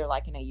each other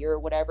like in a year or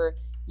whatever,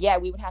 yeah,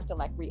 we would have to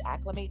like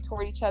reacclimate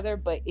toward each other,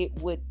 but it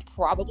would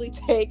probably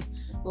take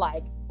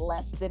like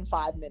less than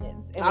 5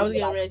 minutes. And I was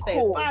going to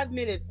say 5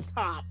 minutes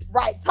tops.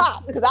 Right,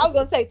 tops. Because I was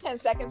going to say 10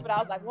 seconds, but I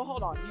was like, well,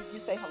 hold on. You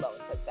say hello in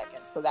 10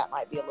 seconds. So that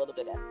might be a little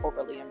bit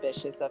overly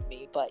ambitious of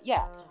me. But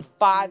yeah,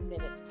 5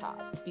 minutes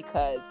tops,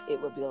 because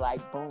it would be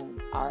like,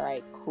 boom, all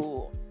right,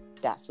 cool.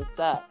 That's what's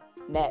up.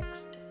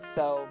 Next.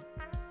 So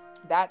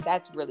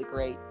that's really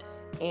great.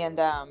 And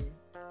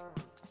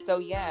so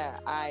yeah,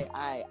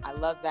 I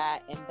love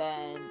that. And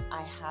then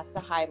I have to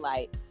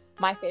highlight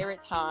my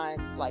favorite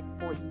times, like,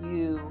 for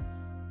you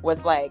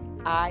was like,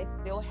 I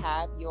still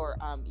have your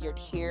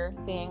cheer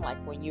thing,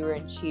 like when you were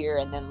in cheer,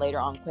 and then later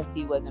on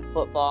Quincy was in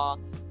football.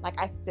 Like,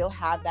 I still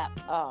have that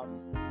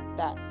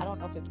that, I don't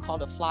know if it's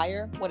called a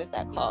flyer. What is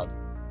that called?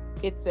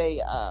 It's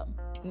a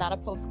not a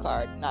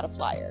postcard, not a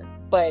flyer,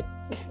 but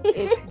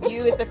it's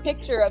you. It's a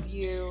picture of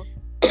you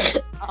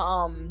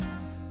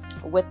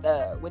with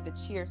the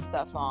cheer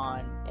stuff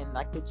on, and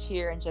like the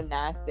cheer and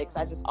gymnastics.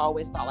 I just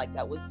always thought like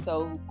that was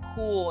so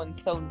cool and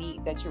so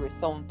neat, that you were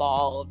so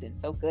involved and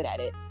so good at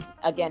it.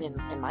 Again,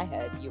 in my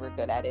head, you were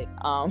good at it.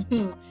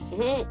 And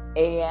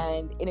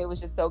it was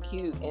just so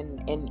cute.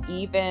 And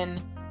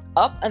even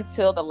up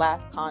until the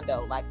last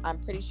condo, like, I'm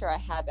pretty sure I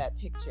had that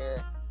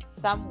picture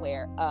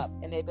somewhere up,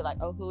 and they'd be like,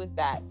 oh, who is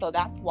that? So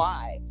that's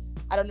why,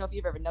 I don't know if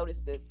you've ever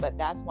noticed this, but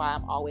that's why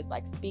I'm always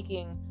like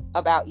speaking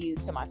about you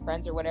to my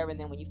friends or whatever. And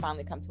then when you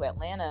finally come to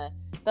Atlanta,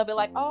 they'll be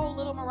like, oh,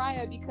 little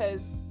Mariah,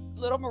 because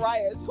little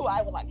Mariah is who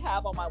I would like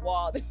have on my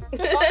wall.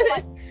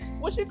 Like,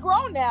 well, she's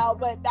grown now,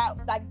 but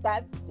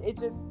that's it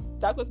just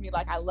stuck with me.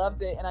 Like, I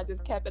loved it and I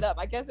just kept it up.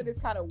 I guess it is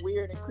kind of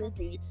weird and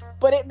creepy,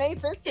 but it made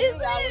sense to me.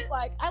 I was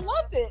like, I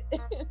loved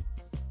it.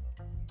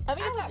 I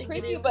mean, it's not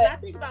creepy, but I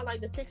think about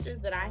like the pictures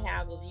that I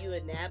have of you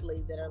and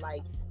Natalie that are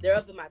like, they're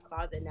up in my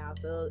closet now.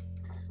 So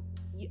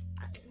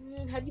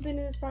have you been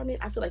in this apartment?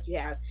 I feel like you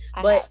have.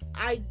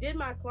 I did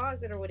my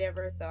closet or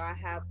whatever, so I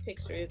have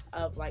pictures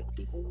of like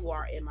people who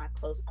are in my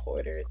close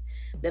quarters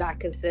that I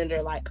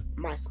consider like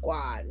my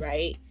squad,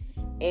 right?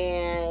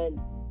 And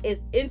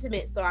it's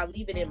intimate, so I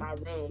leave it in my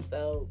room.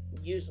 So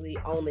usually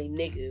only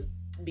niggas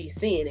be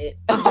seeing it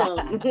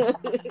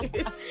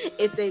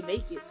if they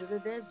make it to the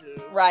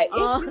bedroom, right?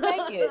 If you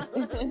make it.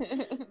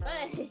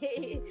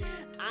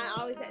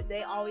 But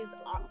they always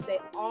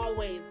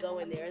go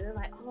in there and they're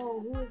like, oh,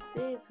 who is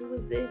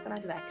this, and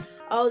I'd be like,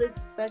 oh, this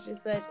is such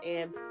and such.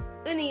 And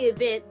in the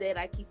event that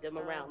I keep them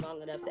around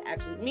long enough to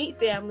actually meet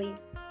family,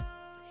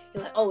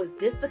 you're like, oh, is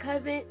this the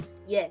cousin?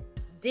 Yes,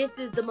 this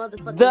is the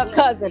motherfucking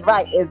cousin,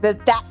 right? Is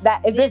it that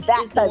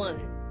cousin?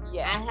 One.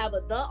 Yeah, I have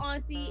the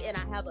auntie and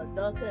I have the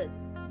cousin.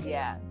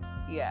 Yeah,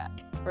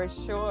 for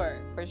sure,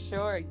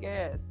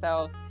 yeah.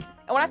 So,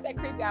 and when I said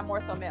creepy, I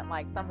more so meant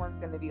like someone's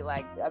gonna be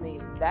like, I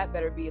mean, that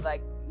better be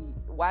like,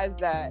 why is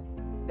that?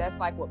 That's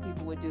like what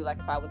people would do, like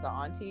if I was an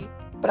auntie,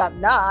 but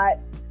I'm not.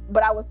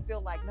 But I was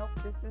still like, nope,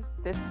 this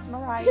is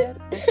Mariah.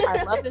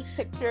 I love this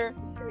picture.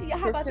 Yeah,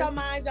 how about y'all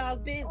mind y'all's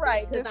business?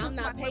 Right, because I'm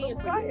not paying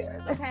for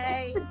yours,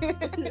 okay?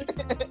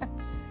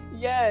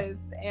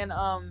 Yes, and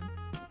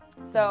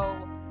so.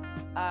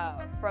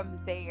 From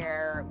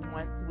there,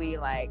 once we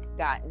like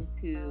got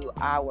into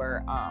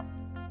our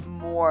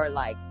more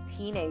like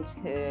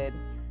teenagehood,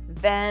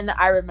 then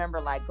I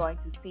remember like going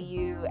to see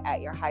you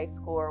at your high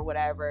school or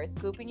whatever,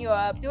 scooping you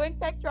up, doing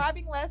tech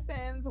driving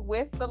lessons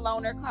with the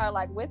loaner car,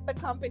 like with the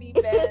company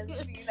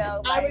Benz, you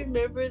know. Like, I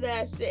remember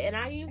that shit, and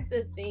I used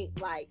to think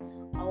like,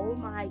 oh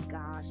my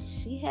gosh,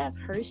 she has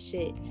her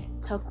shit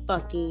to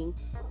fucking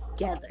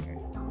together.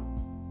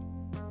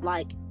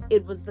 Like,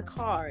 it was the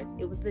cars,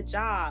 it was the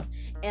job,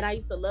 and I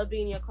used to love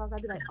being in your closet.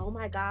 I'd be like, oh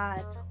my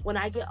god, when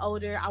I get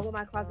older, I want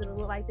my closet to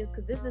look like this,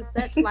 because this is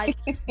such like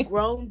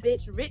grown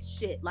bitch rich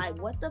shit.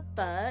 Like, what the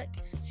fuck?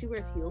 She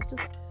wears heels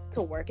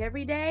to work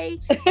every day,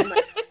 and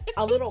like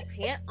a little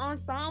pant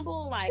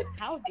ensemble. Like,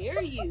 how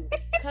dare you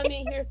come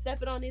in here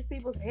stepping on these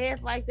people's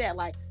heads like that?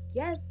 Like,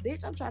 yes,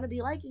 bitch, I'm trying to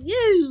be like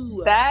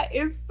you. That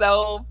is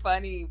so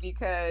funny,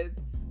 because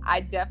I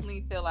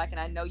definitely feel like, and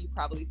I know you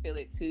probably feel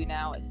it too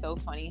now, it's so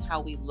funny how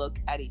we look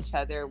at each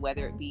other,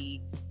 whether it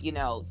be, you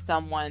know,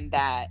 someone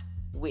that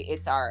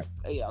it's our,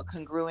 you know,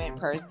 congruent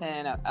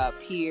person, a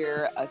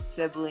peer, a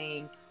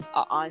sibling, a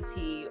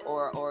auntie,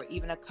 or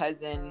even a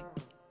cousin.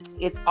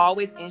 It's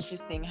always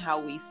interesting how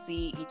we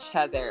see each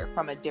other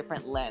from a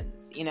different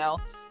lens, you know,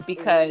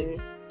 because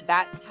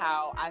that's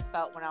how I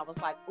felt when I was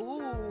like,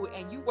 ooh,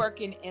 and you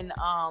working in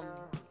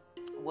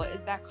what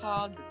is that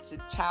called? The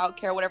child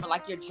care, whatever,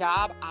 like your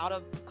job out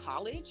of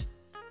college.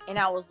 And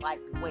I was like,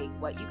 wait,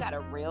 what? You got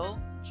a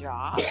real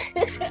job?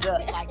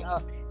 Like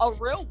a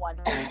real one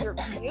in your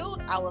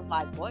field? I was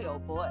like, boy, oh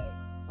boy.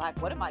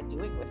 Like, what am I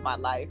doing with my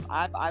life?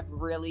 I've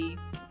really,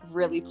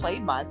 really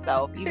played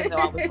myself. Even though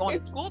I was going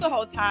to school the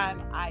whole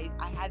time, I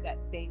had that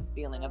same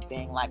feeling of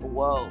being like,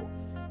 whoa.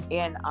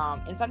 And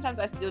sometimes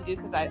I still do,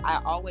 because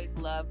I always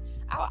love,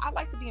 I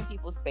like to be in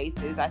people's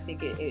spaces. I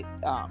think it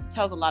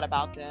tells a lot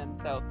about them.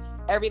 So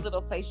every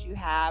little place you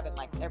have, and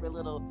like every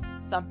little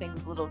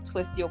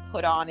twist you'll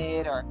put on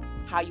it, or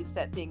how you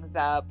set things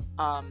up,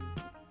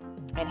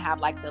 and have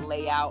like the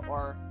layout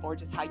or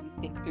just how you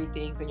think through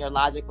things and your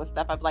logic with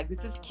stuff. I'm like,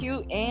 this is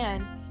cute.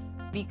 And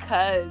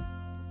because,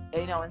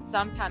 you know, and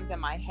sometimes in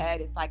my head,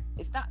 it's like,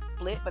 it's not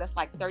split, but it's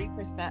like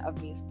 30% of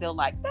me still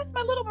like, that's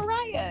my little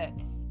Mariah.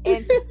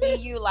 And to see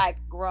you like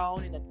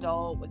grown and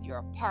adult with your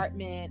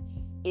apartment,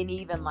 and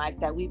even like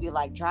that we be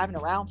like driving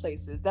around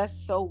places, that's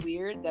so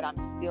weird that I'm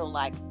still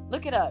like,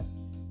 look at us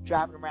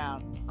driving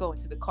around, going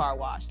to the car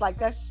wash. Like,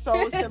 that's so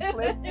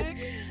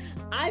simplistic.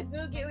 I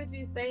do get what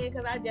you're saying,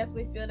 because I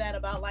definitely feel that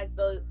about like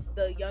the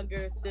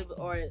younger sibling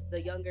or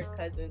the younger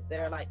cousins that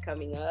are like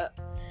coming up,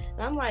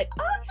 and I'm like,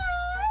 okay.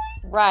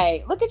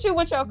 Right. Look at you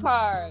with your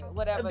car,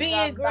 whatever.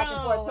 Being grown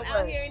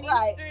out here in these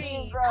streets.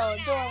 Being grown,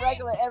 doing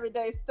regular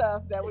everyday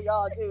stuff that we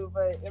all do,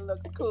 but it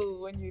looks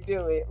cool when you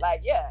do it.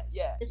 Like, yeah.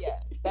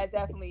 That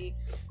definitely,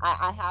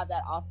 I have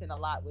that often a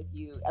lot with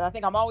you. And I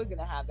think I'm always going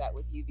to have that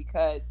with you,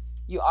 because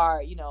you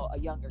are, you know, a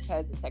younger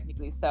cousin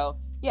technically. So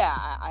yeah,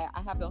 I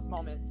have those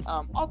moments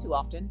all too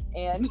often.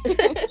 And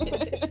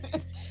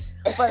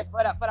but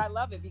I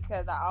love it,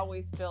 because I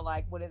always feel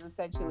like what it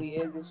essentially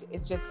is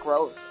it's just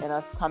growth and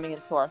us coming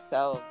into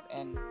ourselves,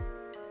 and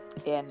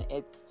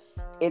it's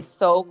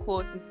so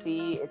cool to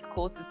see. It's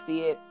cool to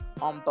see it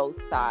on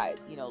both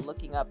sides, you know,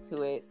 looking up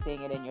to it,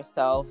 seeing it in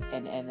yourself,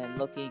 and then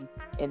looking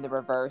in the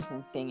reverse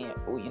and seeing it,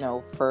 you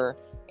know, for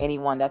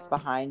anyone that's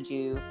behind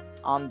you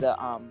on the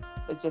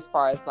it's just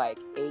far as like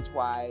age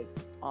wise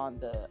on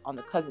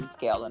the cousin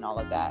scale and all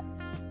of that.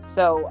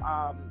 So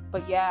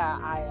but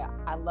yeah,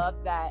 I love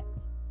that,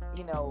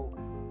 you know,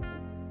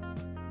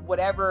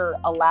 whatever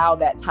allowed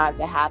that time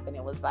to happen,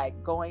 it was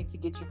like going to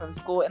get you from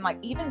school, and like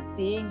even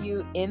seeing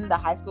you in the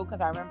high school, because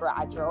I remember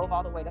I drove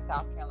all the way to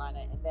South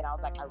Carolina, and then I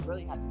was like, I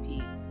really have to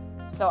pee,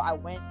 so I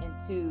went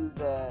into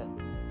the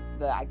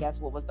I guess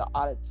what was the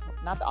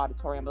not the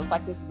auditorium, but it was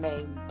like this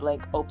main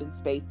blank open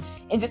space,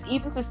 and just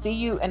even to see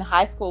you in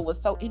high school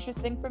was so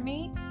interesting for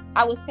me.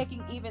 I was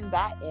taking even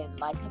that in,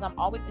 like, because I'm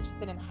always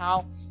interested in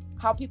how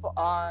people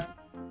are.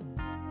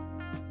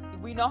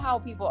 We know how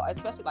people,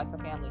 especially like for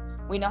family,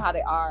 we know how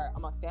they are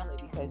amongst family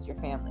because you're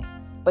family.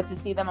 But to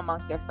see them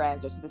amongst their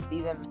friends, or to see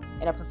them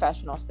in a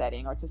professional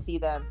setting, or to see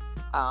them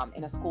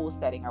in a school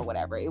setting or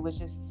whatever, it was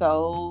just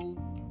so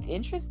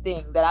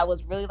interesting that I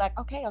was really like,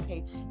 okay,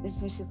 this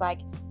is what she's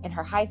like in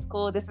her high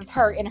school. This is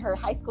her in her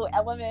high school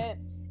element.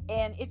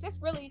 And it's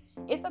just really,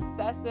 it's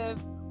obsessive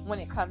when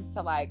it comes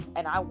to like,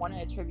 and I want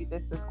to attribute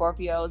this to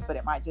Scorpios, but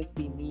it might just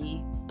be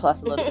me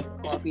plus a little bit of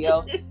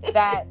Scorpio,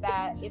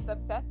 that it's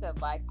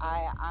obsessive. Like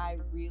I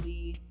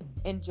really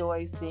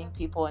enjoy seeing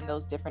people in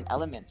those different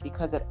elements,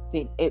 because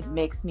it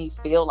makes me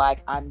feel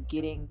like I'm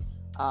getting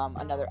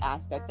another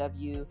aspect of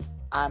you.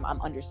 I'm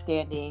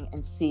understanding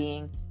and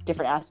seeing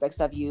different aspects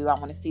of you. I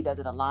want to see, does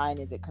it align?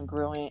 Is it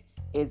congruent?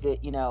 Is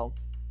it, you know,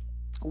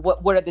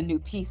 what are the new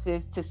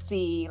pieces to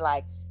see?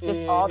 Like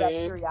just all that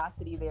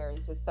curiosity there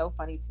is just so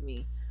funny to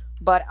me.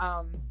 But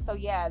so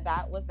yeah,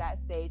 that was that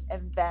stage.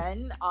 And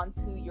then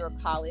onto your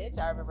college.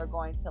 I remember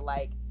going to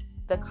like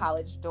the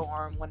college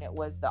dorm when it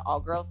was the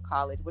all-girls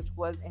college, which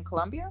was in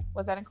Columbia.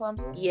 Was that in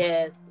Columbia?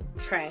 Yes,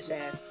 trash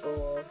ass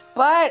school.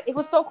 But it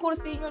was so cool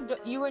to see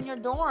you in your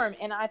dorm.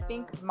 And I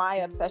think my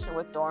obsession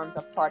with dorms,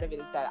 a part of it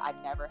is that I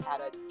never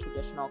had a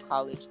traditional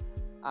college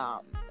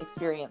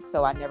experience.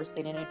 So I never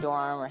stayed in a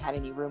dorm or had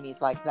any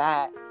roomies like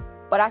that.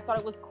 But I thought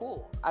it was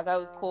cool. I thought it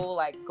was cool,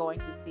 like going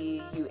to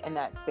see you in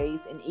that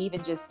space, and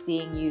even just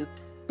seeing you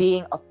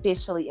being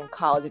officially in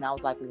college. And I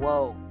was like,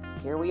 whoa,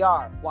 here we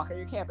are walking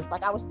your campus.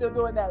 Like I was still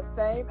doing that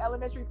same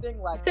elementary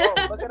thing. Like, whoa,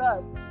 look at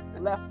us.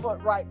 Left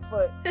foot, right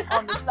foot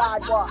on the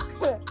sidewalk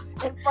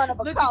in front of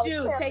a college campus. Look at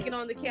you taking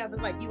on the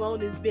campus like you own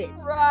this bitch.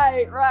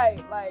 Right.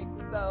 Like,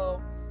 so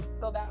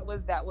that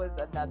was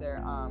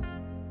another,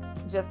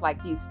 just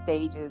like these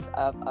stages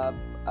of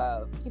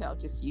you know,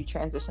 just you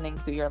transitioning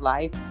through your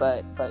life,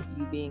 but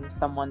you being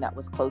someone that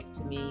was close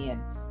to me,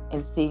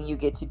 and seeing you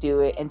get to do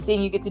it in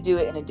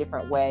a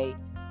different way,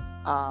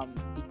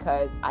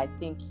 because I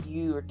think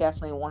you are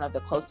definitely one of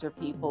the closer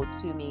people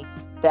to me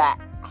that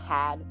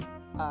had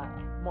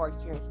more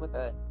experience with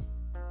a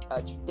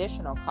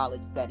traditional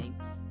college setting.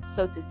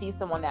 So to see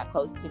someone that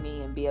close to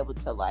me and be able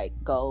to like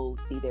go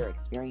see their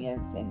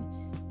experience and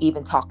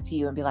even talk to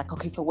you and be like,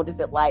 okay, so what is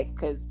it like?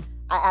 Because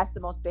I ask the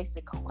most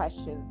basic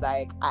questions.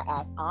 Like I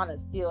ask Anna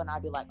still, and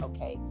I'd be like,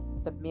 okay,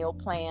 the meal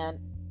plan,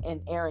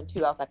 and Aaron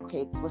too. I was like,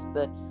 okay, what's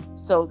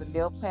the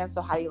meal plan?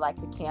 So how do you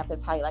like the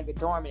campus? How do you like the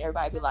dorm? And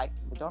everybody be like,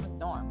 the dorm is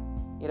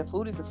dorm. Yeah, the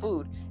food is the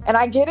food. And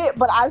I get it,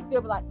 but I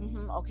still be like,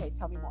 okay,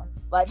 tell me more.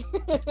 Like,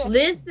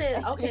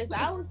 listen, okay, so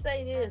I would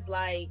say this,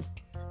 like,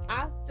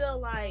 I feel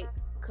like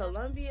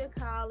Columbia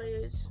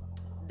College,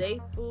 they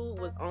food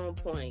was on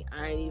point.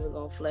 I ain't even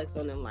gonna flex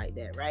on them like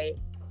that, right?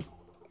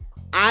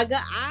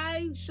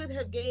 I should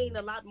have gained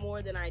a lot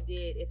more than I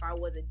did if I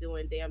wasn't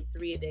doing damn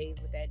 3 a days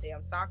with that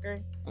damn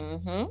soccer.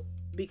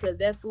 Because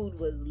that food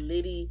was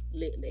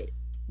lit.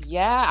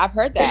 Yeah, I've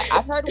heard that.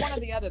 I've heard one or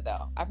the other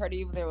though. I've heard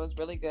either it was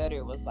really good or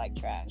it was like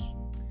trash.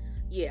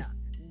 Yeah,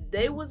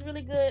 they was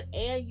really good.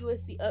 And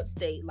USC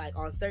Upstate, like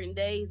on certain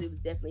days, it was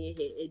definitely a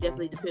hit. It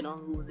definitely depended on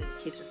who was in the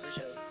kitchen for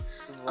sure.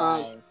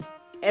 Right.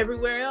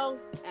 Everywhere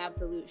else,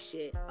 absolute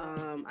shit.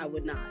 I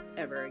would not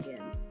ever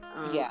again.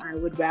 Yeah, I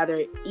would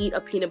rather eat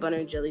a peanut butter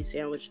and jelly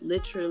sandwich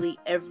literally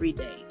every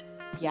day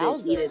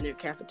than eat in their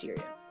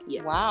cafeterias.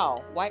 Yes.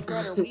 Wow. White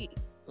bread or wheat?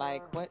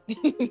 Like what?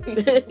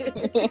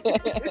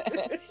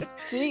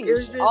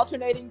 Jeez,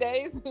 alternating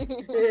days?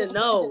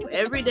 No,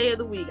 every day of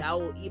the week I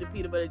will eat a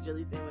peanut butter and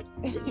jelly sandwich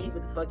and eat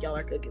what the fuck y'all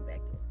are cooking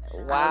back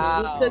there. Wow.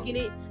 I don't know who's cooking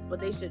it, but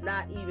they should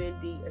not even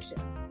be a chef.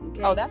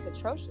 Okay? Oh, that's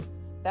atrocious.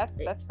 That's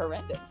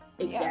horrendous.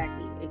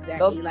 Exactly. Yeah. Exactly.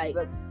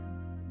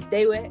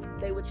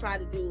 They would try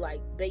to do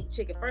like baked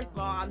chicken. First of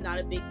all, I'm not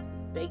a big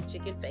baked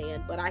chicken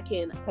fan, but I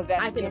can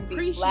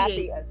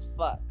appreciate as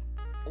fuck.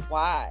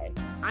 Why?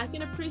 I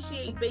can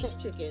appreciate baked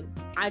chicken.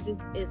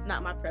 It's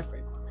not my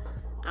preference.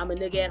 I'm a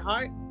nigga at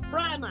heart.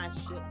 Fry my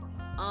shit.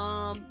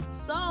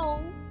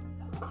 So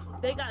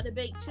they got the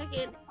baked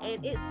chicken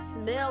and it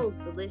smells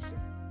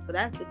delicious. So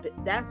that's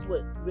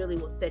what really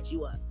will set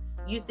you up.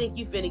 You think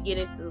you finna get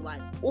into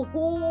like,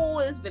 oh,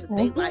 it's finna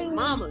taste like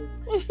mama's.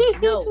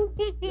 No,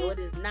 it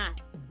is not.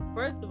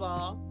 First of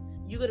all,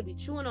 you're going to be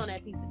chewing on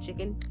that piece of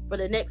chicken for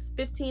the next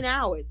 15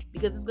 hours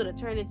because it's going to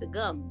turn into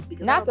gum.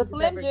 Because not the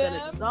Slim Jim.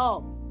 Gonna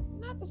dissolve.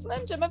 Not the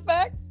Slim Jim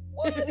effect.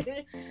 What?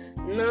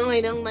 No,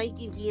 I don't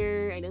like it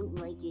here. I don't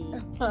like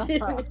it.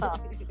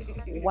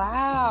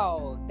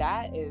 Wow,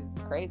 that is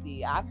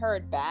crazy. I've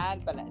heard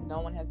bad, but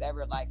no one has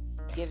ever like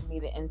giving me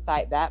the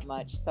insight that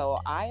much. So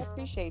I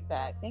appreciate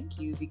that. Thank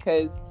you,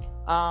 because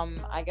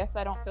I guess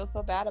I don't feel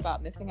so bad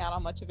about missing out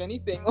on much of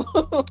anything.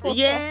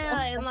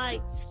 Yeah, and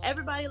like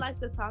everybody likes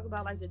to talk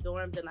about like the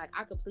dorms, and like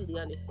I completely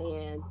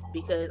understand,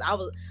 because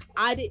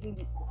I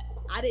didn't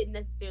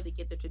necessarily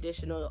get the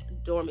traditional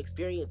dorm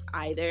experience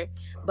either,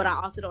 but I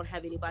also don't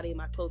have anybody in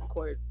my close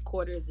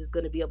quarters that's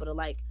going to be able to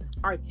like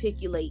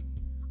articulate,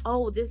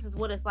 oh, this is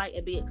what it's like,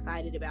 and be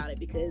excited about it,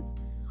 because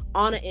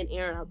Anna and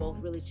Aaron are both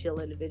really chill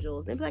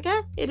individuals. They'd be like,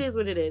 it is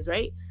what it is,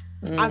 right?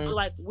 Mm-hmm. I feel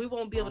like we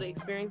won't be able to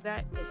experience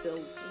that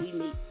until we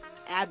meet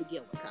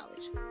Abigail in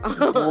college.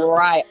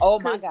 Right. Oh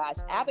my gosh.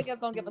 Abigail's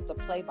going to give us the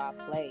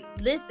play-by-play.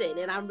 Listen,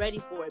 and I'm ready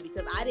for it,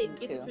 because I didn't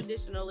get the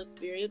traditional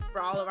experience.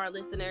 For all of our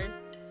listeners,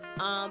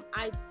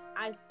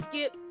 I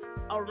skipped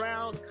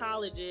around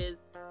colleges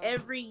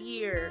every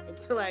year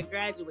until I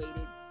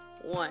graduated.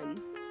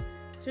 1.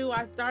 2,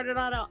 I started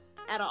at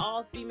an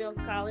all-females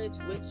college,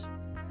 which,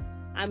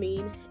 I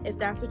mean, if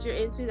that's what you're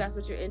into, that's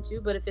what you're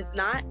into. But if it's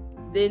not,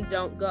 then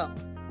don't go.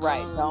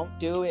 Right. Don't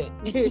do it.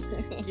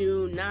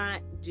 Do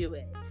not do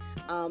it.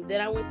 Then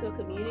I went to a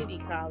community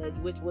college,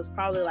 which was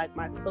probably like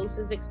my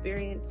closest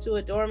experience to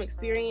a dorm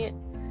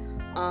experience.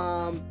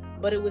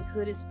 But it was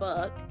hood as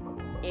fuck.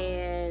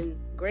 And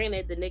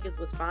granted, the niggas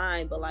was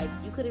fine, but like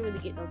you couldn't really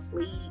get no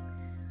sleep.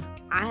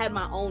 I had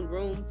my own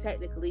room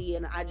technically,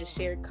 and I just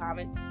shared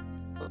comments.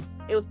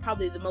 It was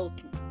probably the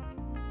most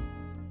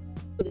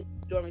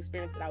dorm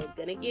experience that I was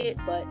gonna get,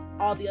 but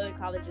all the other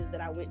colleges that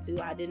I went to,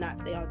 I did not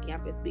stay on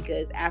campus,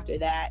 because after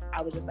that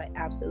I was just like,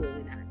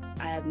 absolutely not.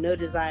 I have no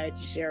desire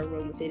to share a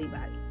room with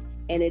anybody,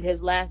 and it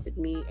has lasted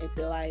me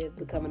until I have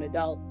become an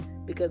adult,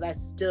 because I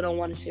still don't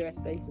want to share a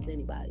space with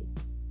anybody,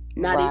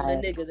 not even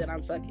a nigga that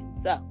I'm fucking.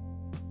 So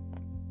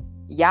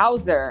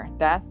yowzer,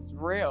 that's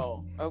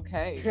real.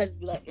 Okay.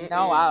 Like,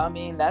 no, I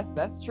mean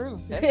that's true.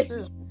 That's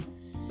true.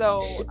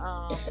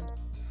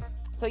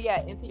 So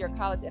yeah, into your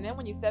college. And then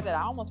when you said that,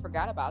 I almost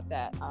forgot about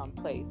that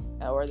place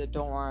or the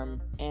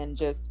dorm. And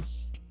just,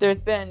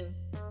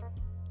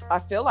 I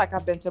feel like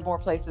I've been to more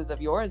places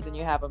of yours than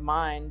you have of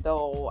mine,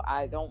 though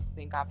I don't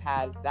think I've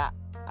had that.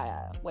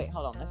 Wait,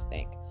 hold on, let's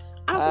think.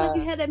 I don't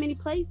think you had that many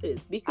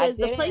places, because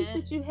the place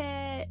that you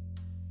had,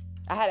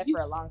 I had it for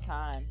a long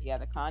time. Yeah,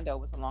 the condo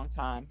was a long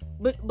time.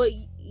 But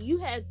you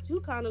had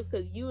 2 condos,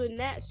 because you and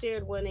Nat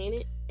shared one, ain't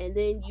it? And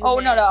then you.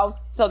 No.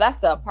 So that's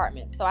the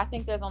apartment. So I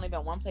think there's only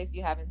been one place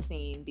you haven't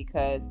seen,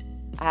 because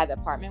I had the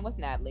apartment with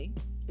Natalie.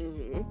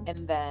 Mm-hmm.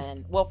 And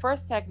then, well,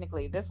 first,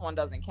 technically, this one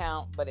doesn't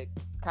count, but it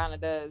kind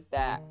of does.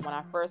 That when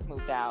I first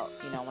moved out,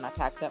 when I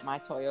packed up my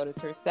Toyota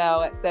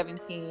Tercel at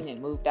 17 and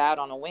moved out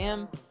on a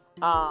whim,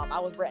 I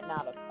was renting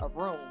out a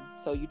room.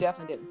 So you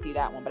definitely didn't see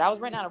that one. But I was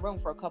renting out a room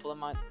for a couple of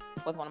months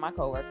with one of my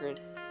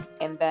coworkers.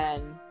 And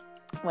then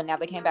when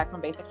Natalie came back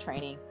from basic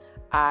training,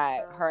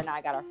 her and I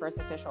got our first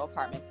official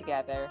apartment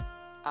together.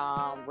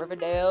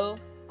 Riverdale,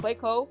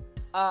 Clayco.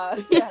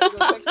 Yeah,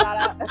 quick shout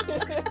out.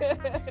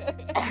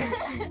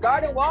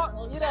 Garden Walk,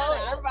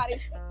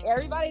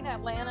 everybody in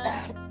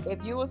Atlanta.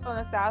 If you was from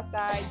the South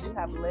Side, you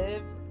have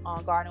lived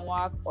on Garden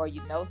Walk, or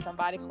you know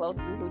somebody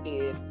closely who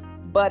did.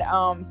 But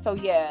so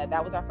yeah,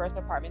 that was our first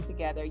apartment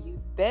together.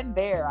 You've been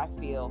there, I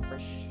feel, for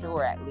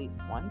sure, at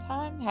least one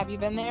time. Have you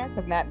been there?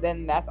 Because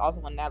then that's also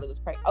when Natalie was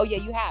pregnant. Oh yeah,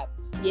 you have.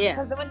 Yeah.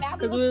 Because when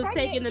Natalie was pregnant,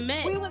 taking the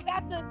med. We was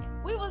at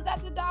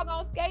the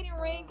doggone skating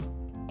rink,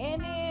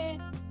 and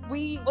then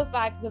we was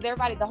like, because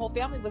the whole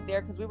family was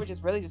there, because we were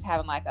just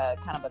having like a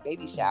kind of a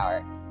baby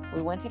shower.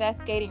 We went to that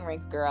skating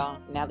rink,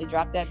 girl. Natalie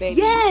dropped that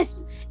baby.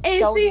 Yes,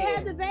 and she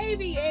had the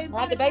baby. And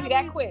had the baby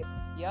that quick.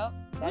 Yep.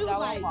 We was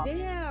like,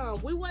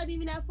 damn, we wasn't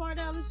even that far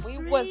down the street.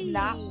 We was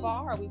not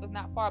far,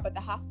 but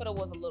the hospital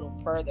was a little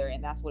further,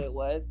 and that's what it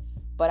was.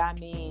 But I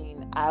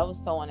mean, I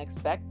was so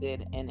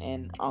unexpected,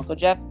 and Uncle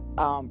Jeff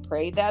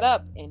prayed that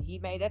up, and he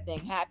made that thing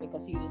happen,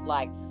 because he was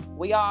like,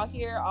 we all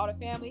here, all the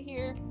family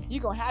here, you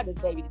gonna have this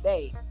baby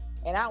today.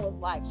 And I was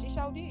like, she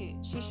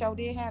sure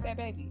did have that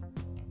baby.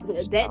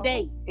 That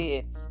day,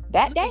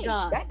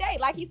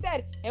 like he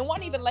said, and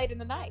wasn't even late in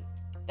the night.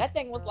 That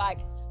thing was like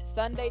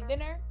Sunday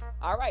dinner.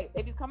 All right,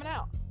 baby's coming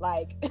out.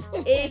 Like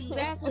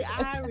exactly.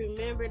 I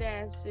remember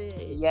that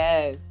shit.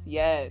 Yes.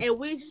 And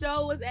we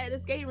was at the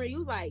skating rink. You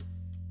was like,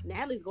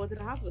 Natalie's going to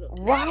the hospital.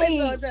 Right.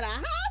 Natalie's going to the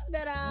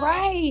hospital.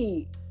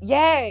 Right.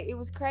 Yeah, it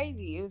was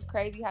crazy. It was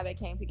crazy how they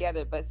came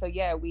together. But so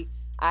yeah,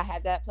 I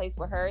had that place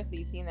with her. So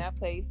you've seen that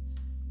place.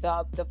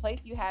 The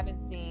place you haven't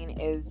seen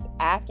is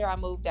after I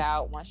moved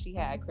out, once she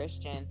had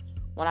Christian.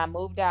 When I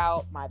moved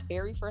out, my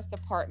very first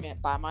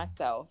apartment by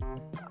myself,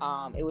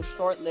 it was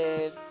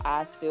short-lived.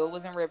 I still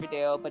was in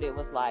Riverdale, but it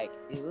was in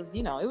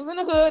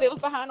the hood. It was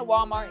behind the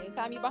Walmart.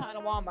 Anytime you're behind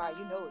the Walmart,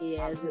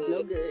 it's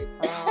no good.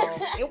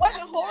 It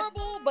wasn't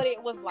horrible, but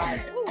it was like,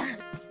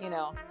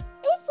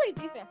 it was pretty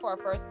decent for a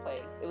first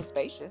place. It was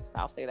spacious,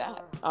 I'll say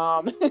that.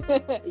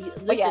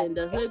 Listen,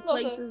 the hood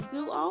places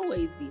do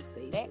always be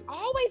spacious. They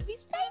always be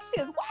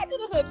spacious. Why do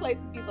the hood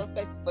places be so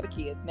spacious for the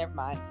kids? Never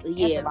mind.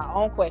 Yeah. Answer my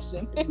own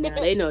question. Nah,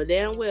 they know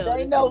damn well.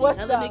 They know what's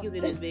other up. Niggas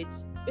in this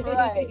bitch.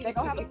 Right. They're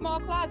going to have a small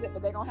closet,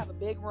 but they're going to have a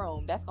big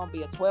room. That's going to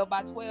be a 12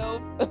 by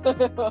 12.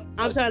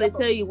 I'm trying to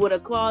tell you, with a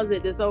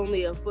closet that's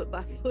only a foot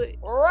by foot.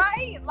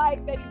 Right.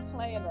 Like, they be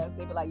playing us.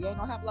 They be like, you ain't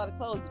going to have a lot of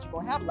clothes, but you're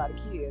going to have a lot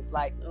of kids.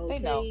 Like, They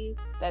know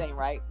that ain't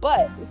right.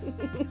 But,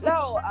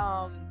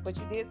 but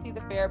you did see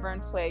the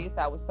Fairburn place.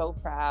 I was so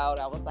proud.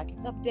 I was like,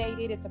 it's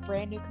updated. It's a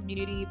brand new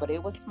community, but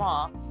it was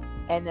small.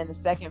 And then the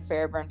second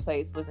Fairburn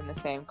place was in the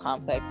same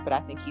complex, but I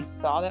think you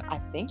saw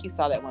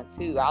that one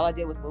too. All I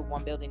did was move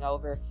one building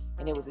over,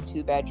 and it was a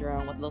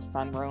 2-bedroom with a little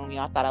sunroom. You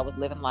know, I thought I was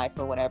living life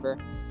or whatever.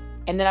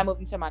 And then I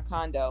moved into my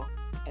condo,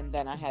 and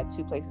then I had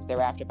 2 places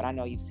thereafter, but I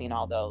know you've seen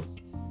all those.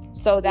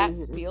 So that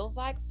feels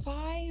like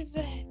 5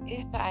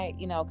 if I,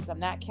 because I'm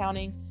not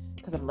counting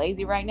because I'm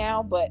lazy right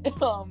now, but I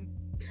feel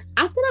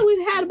like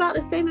we've had about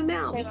the same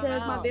amount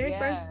because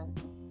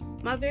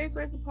my very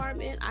first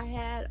apartment I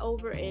had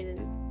over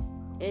in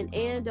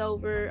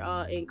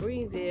Andover, in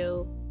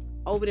Greenville,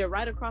 over there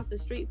right across the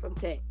street from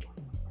Tech.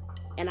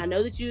 And I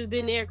know that you've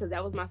been there because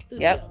that was my studio.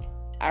 Yep,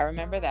 I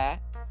remember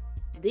that.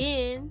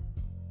 Then,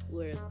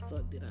 where the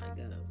fuck did I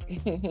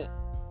go?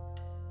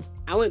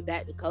 I went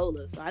back to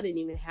Cola, so I didn't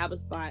even have a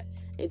spot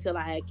until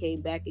I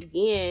came back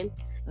again.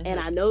 Mm-hmm. And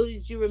I know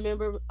that you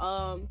remember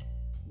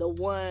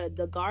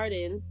the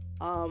gardens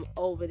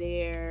over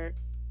there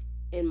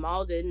in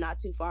Malden, not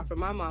too far from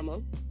my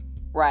mama.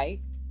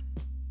 Right.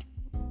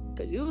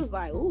 Because you was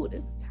like, ooh,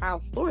 this is tile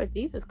floors.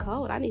 These is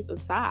cold. I need some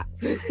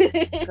socks.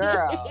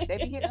 Girl, they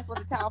be hitting us with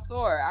a tile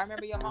floor. I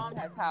remember your mom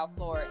had tile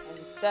floor and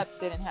the steps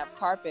didn't have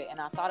carpet. And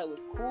I thought it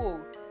was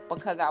cool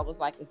because I was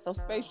like, it's so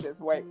spacious.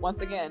 Wait,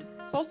 once again,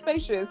 so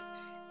spacious.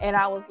 And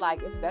I was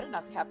like, it's better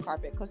not to have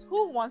carpet because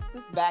who wants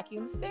this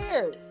vacuum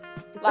stairs?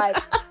 Like,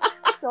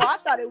 so I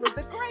thought it was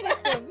the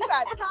greatest thing. You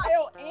got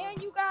tile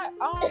and you got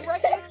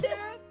regular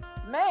stairs.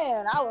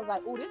 Man, I was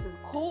like, oh, this is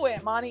cool,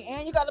 Aunt Monty.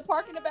 And you got the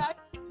park in the back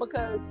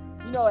because,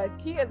 as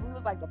kids, we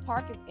was like, the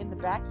park is in the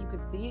back. You could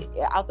see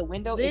it out the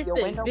window. Listen, if your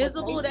window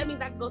visible, that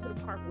means I can go to the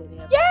park with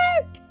him.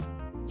 Yes!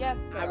 Yes,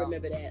 girl. I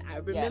remember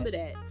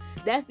that.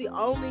 That's the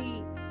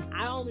only,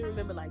 I only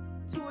remember like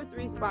 2 or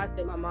 3 spots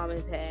that my mom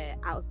has had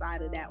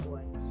outside of that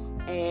one.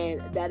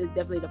 And that is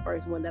definitely the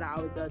first one that I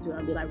always go to.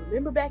 I'll be like,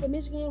 remember back in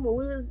Michigan when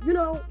we was, what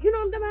I'm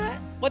talking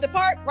about? With the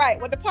park,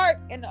 right? With the park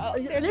and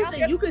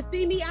listen, you could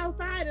see me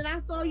outside, and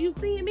I saw you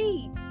seeing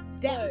me.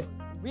 That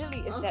really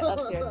is that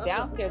upstairs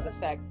downstairs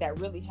effect that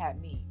really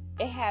had me.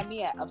 It had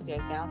me at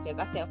upstairs downstairs.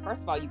 I said,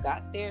 first of all, you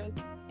got stairs,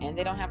 and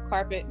they don't have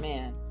carpet,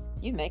 man.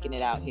 You making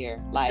it out here,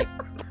 like.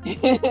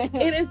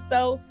 It is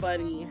so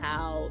funny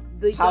how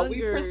we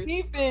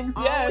perceive things.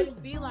 Always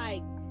be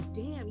like,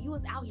 damn, you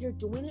was out here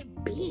doing it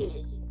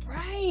big.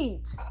 Right.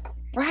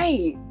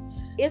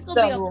 It's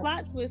gonna be a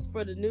plot twist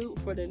for the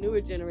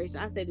newer generation.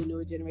 I say the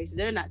newer generation.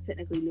 They're not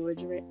technically newer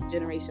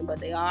generation, but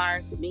they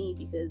are to me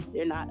because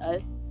they're not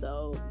us.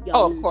 So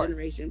young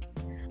generation.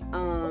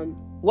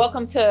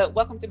 Welcome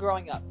to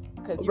growing up.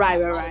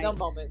 Right. No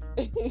moments.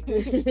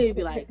 You'd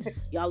be like,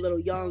 y'all little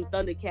young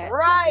Thundercats.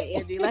 Right.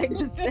 Angie like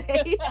to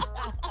say.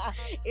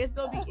 It's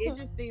gonna be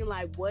interesting,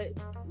 like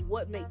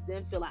what makes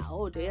them feel like,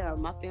 oh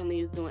damn, my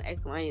family is doing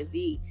X, Y, and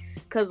Z.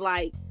 Cause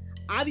like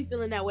I be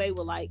feeling that way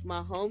with like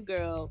my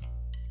homegirl.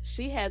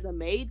 She has a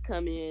maid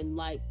come in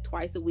like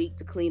twice a week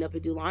to clean up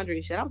and do laundry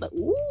and shit. I was like,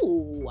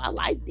 ooh, I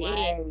like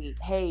that. Right.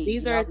 Hey,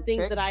 these are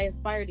things that I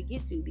aspire to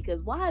get to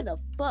because why the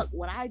fuck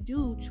would I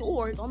do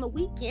chores on the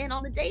weekend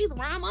on the days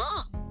where I'm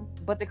off?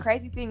 But the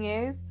crazy thing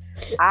is,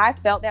 I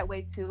felt that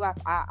way too.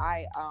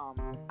 I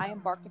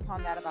embarked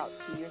upon that about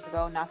 2 years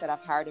ago. Not that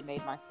I've hired a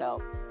maid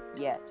myself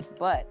yet,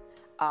 but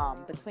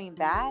between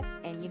that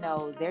and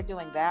they're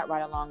doing that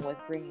right along with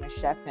bringing a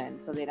chef in,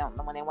 so they don't,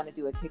 when they want to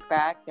do a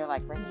kickback, they're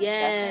like bringing a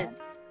chef in.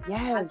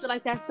 Yes, I feel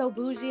like that's so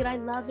bougie and I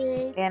love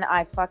it. And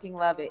I fucking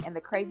love it. And the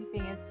crazy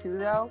thing is too,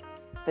 though,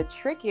 the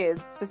trick is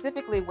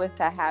specifically with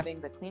having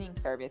the cleaning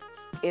service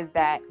is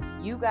that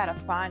you gotta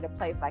find a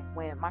place. Like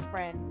when my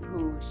friend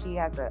who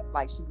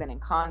she's been in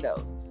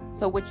condos,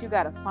 so what you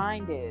gotta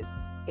find is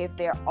if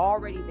they're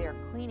already there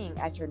cleaning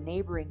at your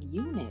neighboring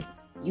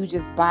units, you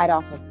just bite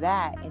off of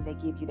that and they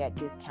give you that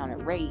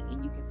discounted rate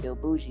and you can feel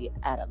bougie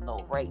at a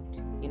low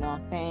rate. You know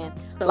what I'm saying?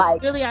 So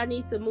like, really I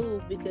need to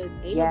move because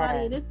ain't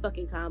nobody in this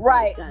fucking complex.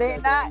 Right. They're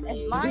not,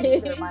 and mine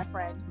either, my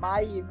friend.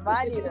 Mine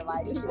either.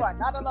 Like, you are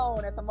not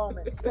alone at the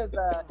moment because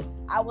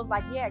I was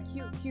like, yeah,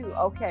 cute.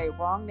 Okay,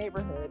 wrong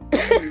neighborhood.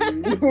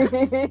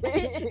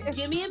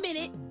 Give me a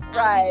minute.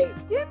 Right.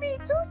 Give me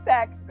 2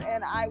 secs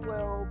and I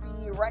will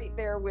be right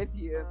there with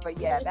you. But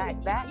yeah,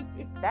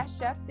 that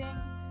chef thing,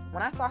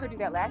 when I saw her do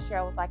that last year,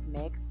 I was like,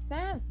 makes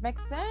sense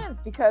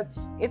because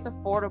it's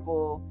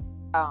affordable,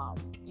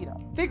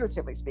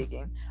 figuratively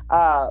speaking.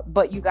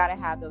 But you got to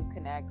have those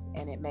connects,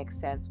 and it makes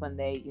sense when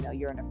they,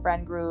 you're in a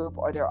friend group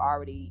or they're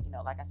already,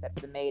 like I said,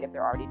 for the maid, if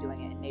they're already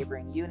doing it in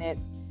neighboring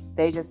units,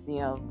 they just,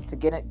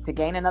 to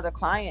gain another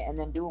client and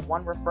then do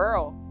one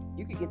referral.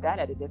 You could get that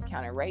at a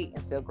discounted rate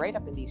and feel great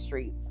up in these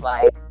streets.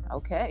 Like,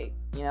 okay,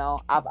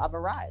 I've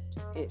arrived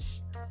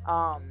ish.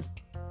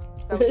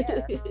 So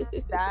yeah,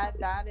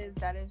 that is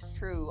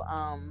true.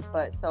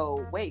 But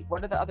so wait,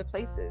 what are the other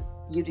places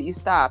you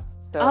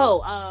stopped? So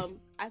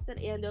I said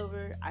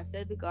Andover. I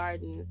said the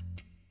Gardens.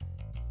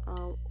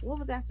 What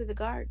was after the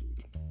Gardens?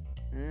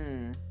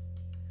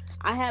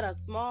 I had a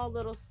small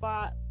little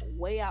spot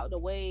way out the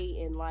way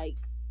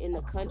in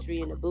the country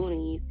in the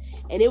boonies,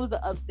 and it was an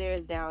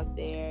upstairs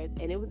downstairs,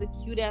 and it was a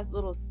cute ass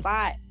little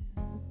spot.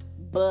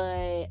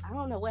 But I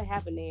don't know what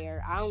happened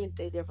there. I only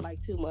stayed there for like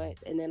 2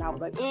 months, and then I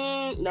was like,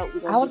 no.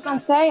 I was gonna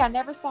say, I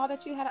never saw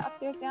that you had an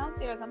upstairs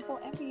downstairs. I'm so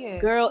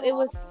envious. Girl, it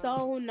was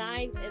so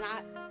nice, and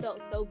I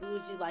felt so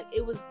bougie. Like,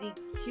 it was the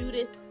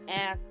cutest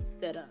ass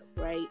setup,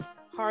 right?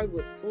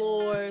 Hardwood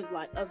floors,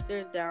 like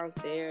upstairs,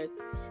 downstairs.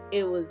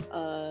 It was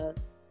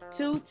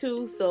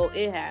 2-2, so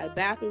it had a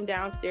bathroom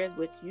downstairs,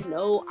 which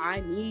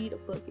I need a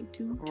fucking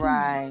 2-2.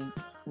 Right.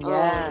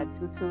 Yeah,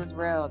 2-2 is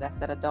real. That's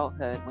that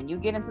adulthood. When you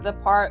get into the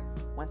part,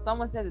 when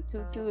someone says a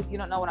 2-2, if you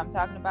don't know what I'm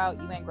talking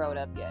about, you ain't grown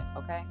up yet,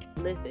 okay?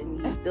 Listen,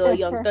 you still a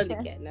young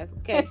Thundercat, and that's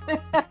okay.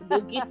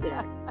 We'll get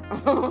there.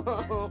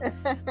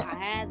 I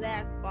had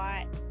that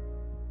spot.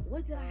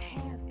 What did I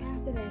have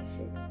after that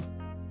shit?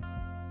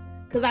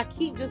 Because I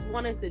keep just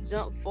wanting to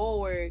jump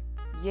forward.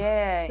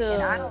 Yeah,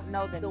 and I don't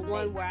know the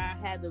one where I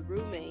had the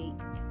roommate,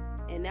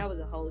 and that was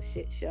a whole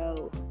shit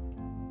show.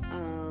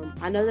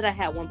 I know that I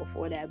had one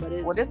before that, but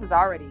this is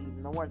already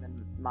more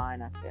than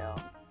mine, I feel.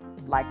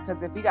 Like,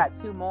 because if you got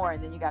 2 more,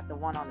 and then you got the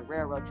one on the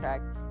railroad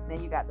tracks, and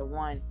then you got the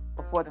one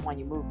before the one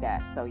you moved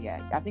at. So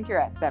yeah, I think you're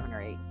at 7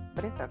 or 8,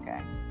 but it's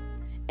okay.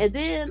 And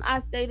then I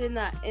stayed in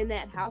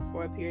that house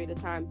for a period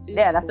of time too.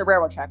 Yeah, that's the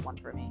railroad track one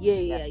for me.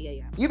 Yeah.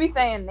 You be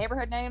saying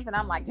neighborhood names, and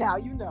I'm like, now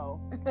you know.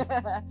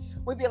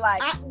 We'd be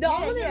like, the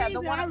only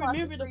reason I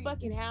remember the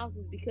fucking house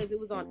is because it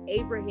was on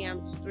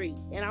Abraham Street,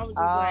 and I was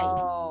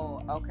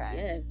just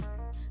okay.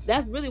 Yes.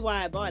 That's really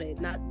why I bought it.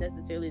 Not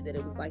necessarily that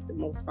it was like the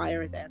most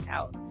fire-ass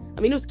house.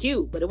 I mean, it was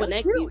cute, but it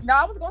wasn't that cute. No,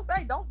 I was gonna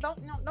say, don't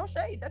no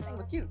shade. That thing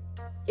was cute.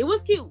 It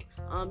was cute.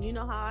 You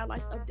know how I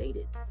like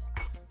updated.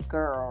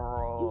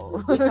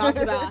 Girl, we talked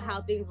about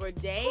how things were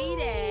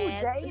dated.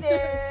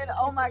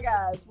 Oh my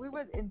gosh, we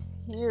were in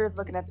tears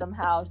looking at them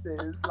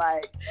houses.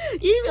 Like,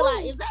 you be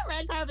like, is that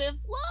red carpet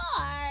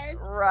floors?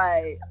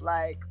 Right.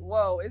 Like,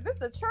 whoa, is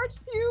this a church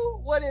pew?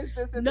 What is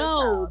this?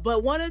 No,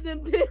 but one of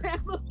them did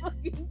have a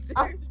fucking church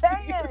I'm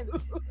saying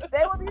pew.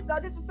 They would be so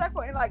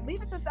disrespectful and like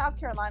leave it to South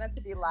Carolina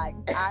to be like,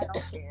 I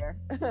don't care.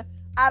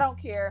 I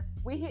don't care.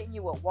 We hitting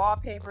you with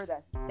wallpaper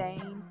that's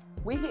stained.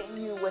 We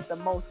hitting you with the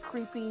most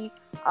creepy,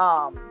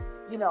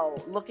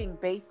 looking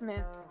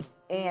basements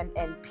and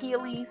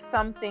peely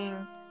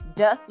something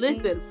dusty.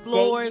 Listen,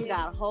 floors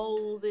got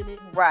holes in it.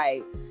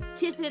 Right.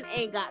 Kitchen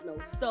ain't got no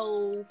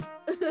stove.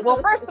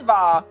 Well, first of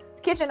all,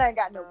 kitchen ain't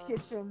got no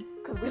kitchen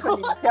because we couldn't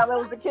even tell it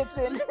was a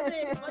kitchen.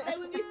 Listen, but they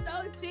would be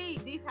so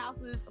cheap. These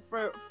houses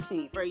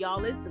for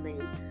y'all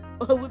listening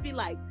would be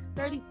like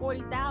 30,000,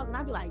 40,000.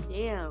 I'd be like,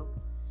 damn.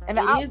 And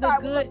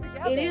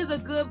it is a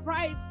good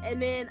price.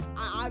 And then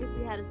I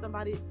obviously had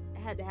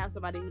to have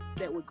somebody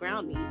that would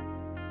ground me,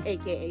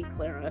 aka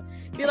Clara.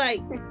 Be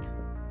like,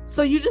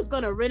 so you just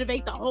gonna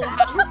renovate the whole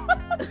house?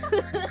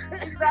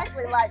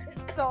 Exactly. Like,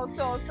 so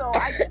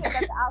I get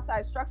that the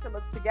outside structure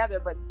looks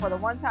together, but for the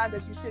one time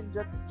that you shouldn't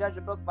judge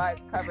a book by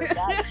its cover,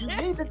 that you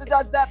need to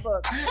judge that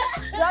book.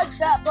 Judge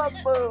that book,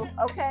 boo.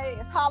 Okay,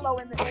 it's hollow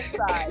in the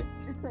inside.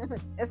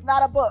 It's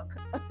not a book.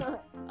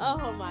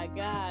 Oh my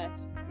gosh.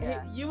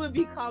 Yeah. You would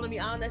be calling me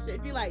on that shit.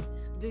 It'd be like,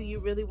 do you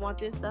really want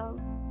this though?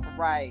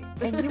 Right.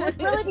 And you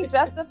would really be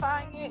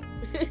justifying it.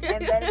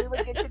 And then we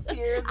would get to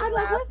tears. I'm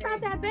like, it's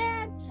not that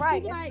bad.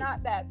 Right. It's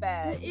not that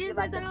bad. Is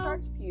like it the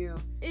church pew.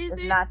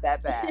 It's it? Not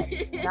that bad.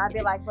 And I'd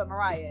be like, but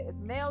Mariah, it's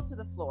nailed to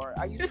the floor.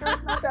 Are you sure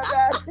it's not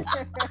that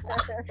bad?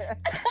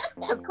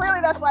 Because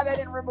clearly that's why they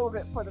didn't remove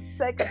it, for the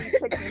sake of these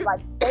pictures.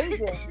 Like,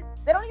 staging.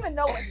 They don't even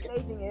know what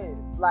staging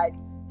is. Like,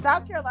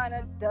 South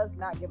Carolina does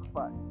not give a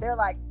fuck. They're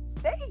like,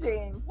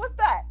 staging? What's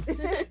that?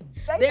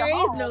 There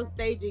is no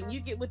staging. You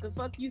get what the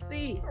fuck you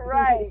see.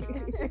 Right.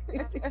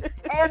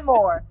 And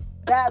more.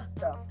 Bad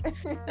stuff.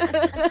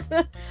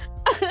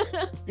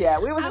 Yeah,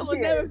 we was in I will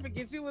never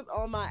forget you was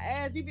on my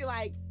ass. You'd be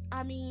like,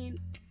 I mean,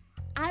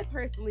 I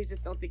personally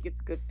just don't think it's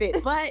a good fit,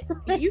 but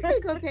you can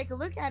go take a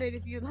look at it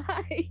if you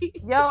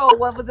like. Yo,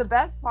 what was the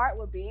best part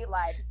would be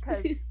like,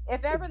 because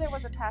if ever there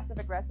was a passive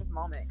aggressive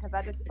moment, because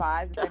I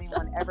despise if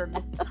anyone ever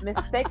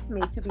mistakes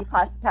me to be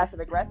passive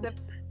aggressive,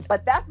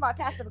 but that's my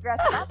passive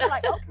aggressive. I'm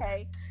like,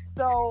 okay,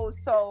 so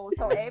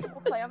Abe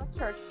will play on the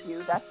church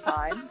pew. That's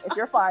fine if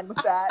you're fine with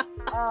that.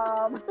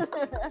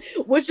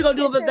 What you gonna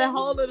do with the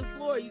hole in the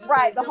floor?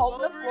 Right, the hole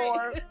in the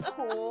floor.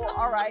 Cool.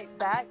 All right,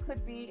 that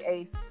could be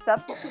a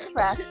substitute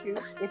trash chute,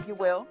 if you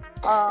will.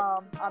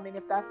 I mean,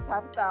 if that's the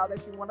type of style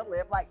that you want to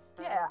live, like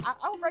Yeah,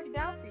 I'll break it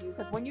down for you,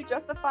 because when you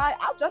justify,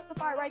 I'll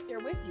justify right there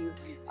with you.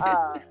 In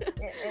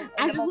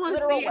I just want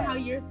to see how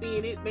you're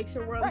seeing it. Make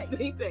sure we're on the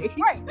same page.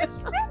 Right,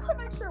 just to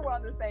make sure we're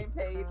on the same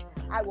page.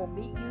 I will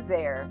meet you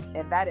there,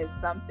 and that is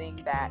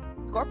something that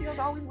Scorpios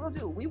always will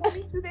do. We will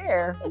meet you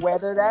there,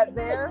 whether that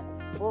there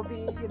will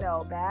be,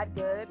 bad,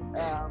 good.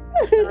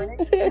 We'll meet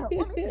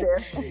you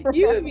there.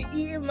 You would be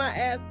eating my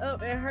ass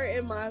up and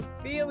hurting my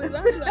feelings.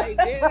 I'm like,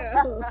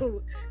 damn,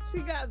 she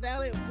got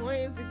valid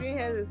points, but she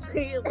has to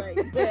say it like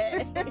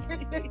that.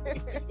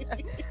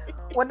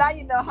 Well, now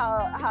you know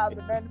how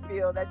the men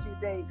feel that you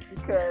date,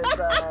 because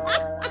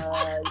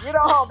you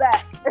don't hold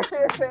back.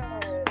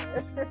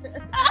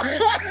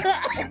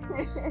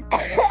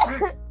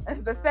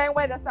 The same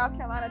way that South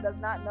Carolina does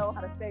not know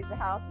how to stage a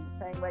house is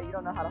the same way you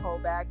don't know how to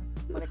hold back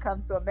when it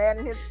comes to a man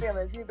and his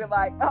feelings. You'd be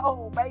like,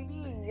 oh,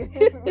 baby.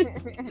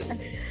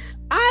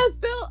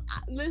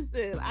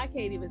 Listen, I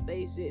can't even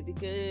say shit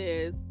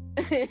because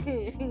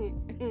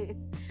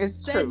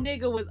it's true. That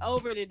nigga was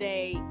over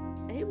today.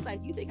 And he was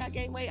like, you think I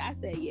gained weight? I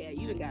said, yeah,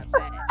 you done got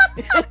fat.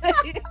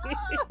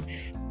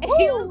 And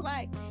he was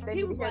like,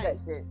 that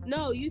shit.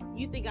 No,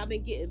 you think I've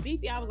been getting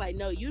beefy? I was like,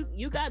 no,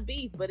 you got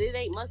beef, but it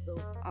ain't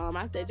muscle.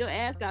 I said, your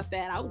ass got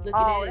fat. I was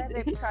looking at it.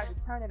 That nigga tried to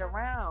turn it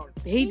around.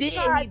 He did.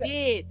 Wow,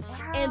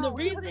 and the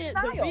reason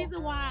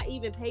why I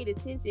even paid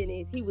attention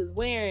is he was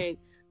wearing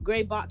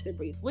gray boxer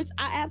briefs, which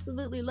I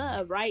absolutely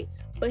love, right?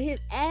 But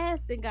his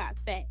ass then got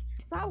fat.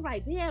 So I was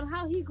like, damn,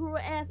 how he grew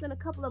an ass in a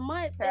couple of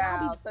months.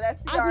 Wow, and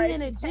I be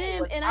in the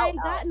gym and I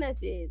ain't got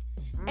nothing.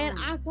 And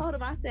I told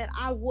him, I said,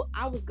 I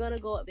was going to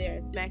go up there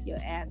and smack your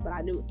ass, but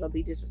I knew it was going to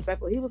be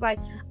disrespectful. He was like,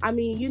 I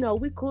mean,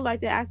 we cool like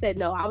that. I said,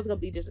 no, I was going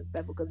to be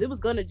disrespectful because it was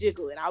going to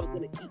jiggle and I was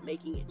going to keep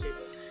making it jiggle.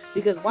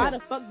 Because why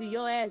the fuck do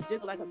your ass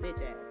jiggle like a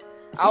bitch ass?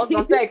 I was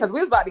going to say, because we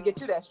was about to get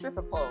you that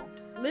stripper pole.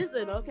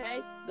 Listen,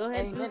 okay? Go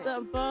ahead and do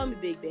something for me,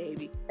 big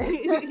baby.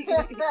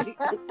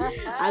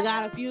 I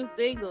got a few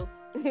singles.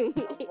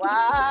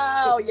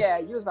 Wow. Yeah,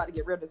 you was about to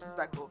get real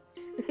disrespectful.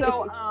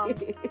 So,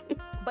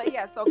 but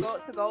yeah, so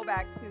go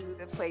back to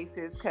the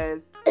places,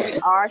 because we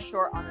are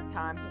short on the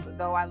time.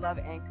 Though I love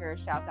Anchor,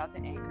 shouts out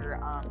to Anchor.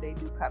 They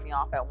do cut me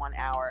off at 1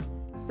 hour.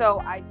 So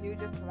I do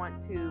just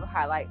want to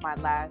highlight my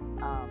last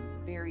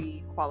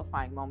very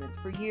qualifying moments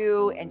for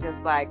you, and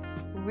just like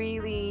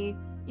really,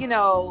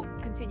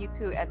 continue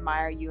to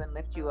admire you and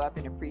lift you up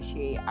and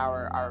appreciate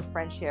our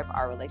friendship,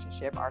 our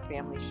relationship, our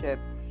familyship.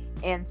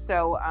 And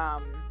so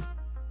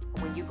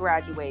when you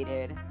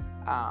graduated,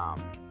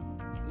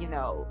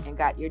 and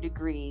got your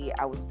degree,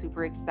 I was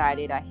super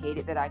excited. I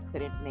hated that I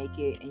couldn't make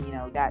it.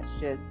 And, that's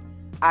just,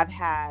 I've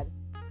had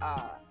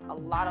a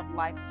lot of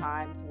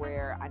lifetimes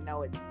where I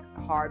know it's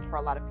hard for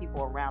a lot of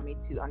people around me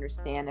to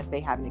understand if they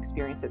haven't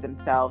experienced it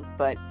themselves,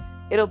 but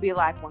it'll be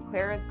like, when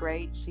Clara's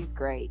great, she's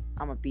great.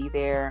 I'm going to be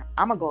there.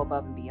 I'm going to go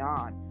above and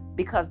beyond,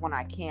 because when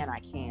I can, I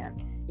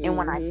can. And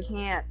when I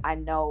can't, I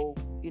know,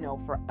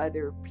 for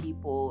other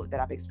people that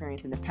I've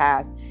experienced in the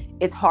past,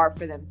 it's hard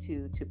for them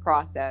to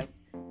process.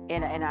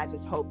 And I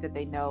just hope that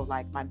they know,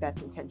 like, my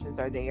best intentions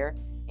are there.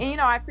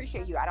 And, I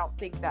appreciate you. I don't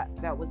think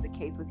that was the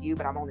case with you,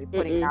 but I'm only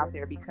putting it out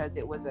there because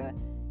it was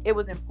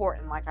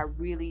important. Like, I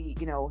really,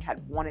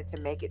 had wanted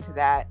to make it to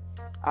that.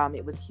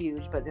 It was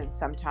huge, but then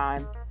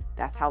sometimes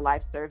that's how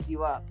life serves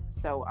you up.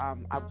 So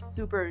I'm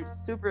super,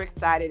 super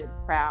excited and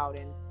proud,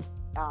 and,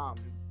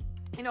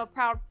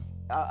 proud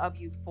of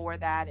you for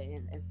that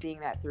and seeing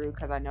that through,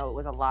 because I know it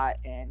was a lot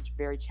and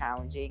very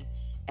challenging.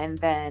 And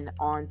then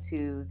on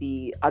to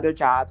the other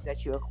jobs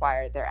that you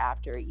acquired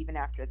thereafter. Even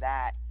after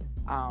that,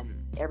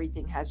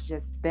 everything has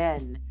just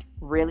been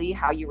really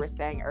how you were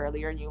saying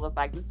earlier, and you was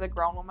like, this is a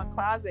grown woman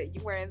closet.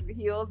 You wearing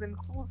heels and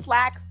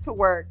slacks to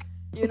work,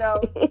 and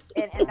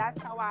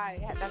that's how I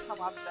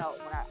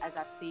felt as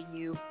I've seen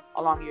you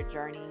along your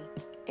journey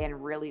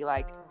and really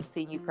like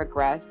seeing you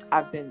progress.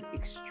 I've been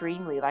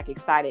extremely like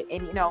excited.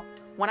 And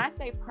when I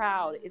say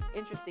proud, it's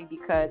interesting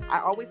because I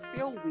always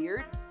feel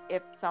weird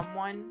if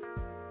someone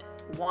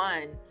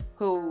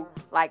who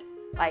like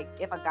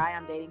if a guy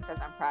I'm dating says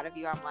I'm proud of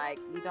you, I'm like,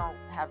 you don't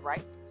have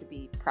rights to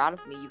be proud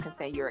of me. You can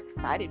say you're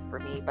excited for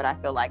me, but I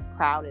feel like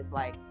proud is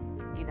like,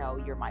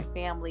 you're my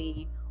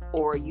family,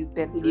 or you've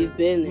been through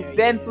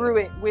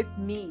it with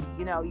me.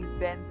 You've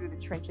been through the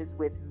trenches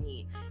with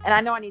me. And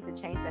I know I need to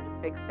change that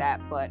and fix that,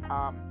 but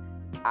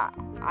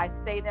I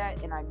say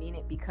that and I mean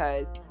it,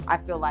 because I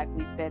feel like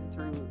we've been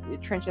through the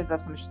trenches of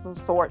some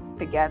sorts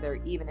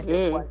together, even if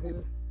it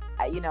wasn't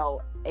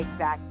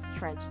exact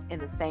trench in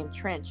the same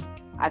trench.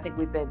 I think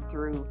we've been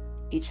through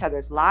each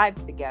other's lives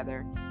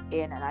together,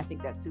 and I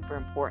think that's super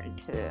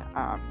important to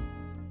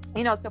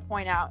to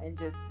point out and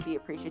just be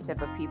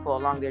appreciative of people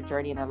along their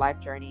journey and their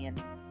life journey,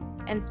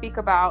 and speak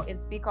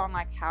on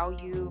like how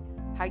you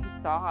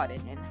saw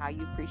it and how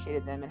you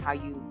appreciated them and how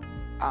you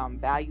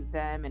valued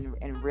them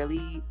and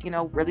really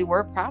really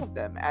were proud of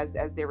them as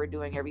they were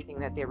doing everything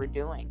that they were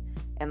doing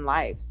in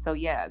life. So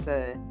yeah,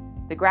 the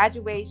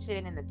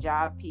graduation and the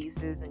job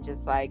pieces, and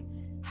just like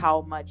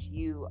how much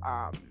you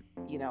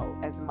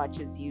as much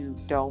as you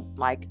don't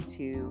like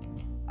to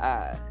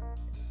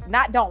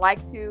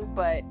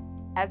but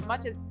as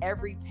much as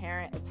every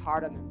parent is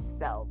hard on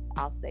themselves,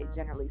 I'll say,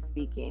 generally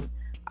speaking,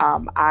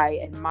 I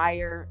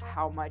admire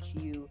how much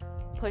you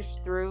push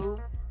through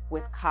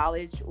with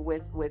college,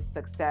 with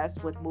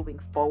success, with moving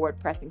forward,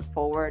 pressing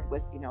forward,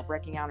 with, you know,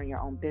 breaking out on your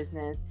own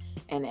business,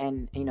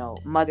 and you know,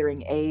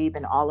 mothering Abe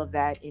and all of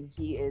that. And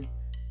he is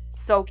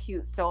so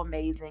cute, so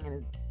amazing,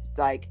 and it's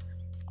like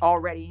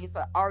already, he's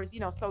always, you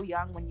know, so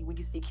young when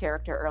you see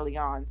character early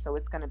on. So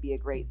it's going to be a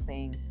great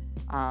thing.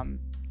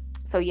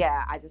 So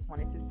yeah, I just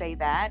wanted to say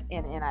that,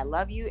 and I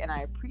love you and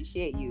I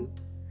appreciate you.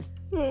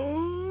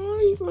 Oh,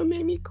 you're gonna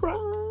make me cry.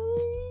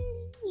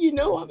 You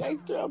know I'm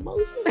extra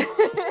emotional.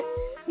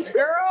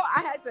 Girl,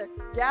 I had to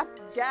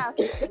gasp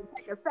and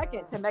take a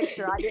second to make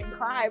sure I didn't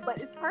cry, but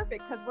it's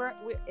perfect because we're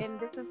and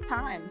this is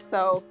time.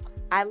 So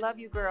I love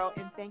you, girl,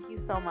 and thank you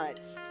so much.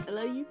 I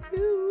love you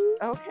too.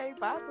 Okay,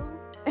 bye,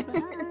 boo.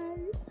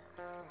 Bye.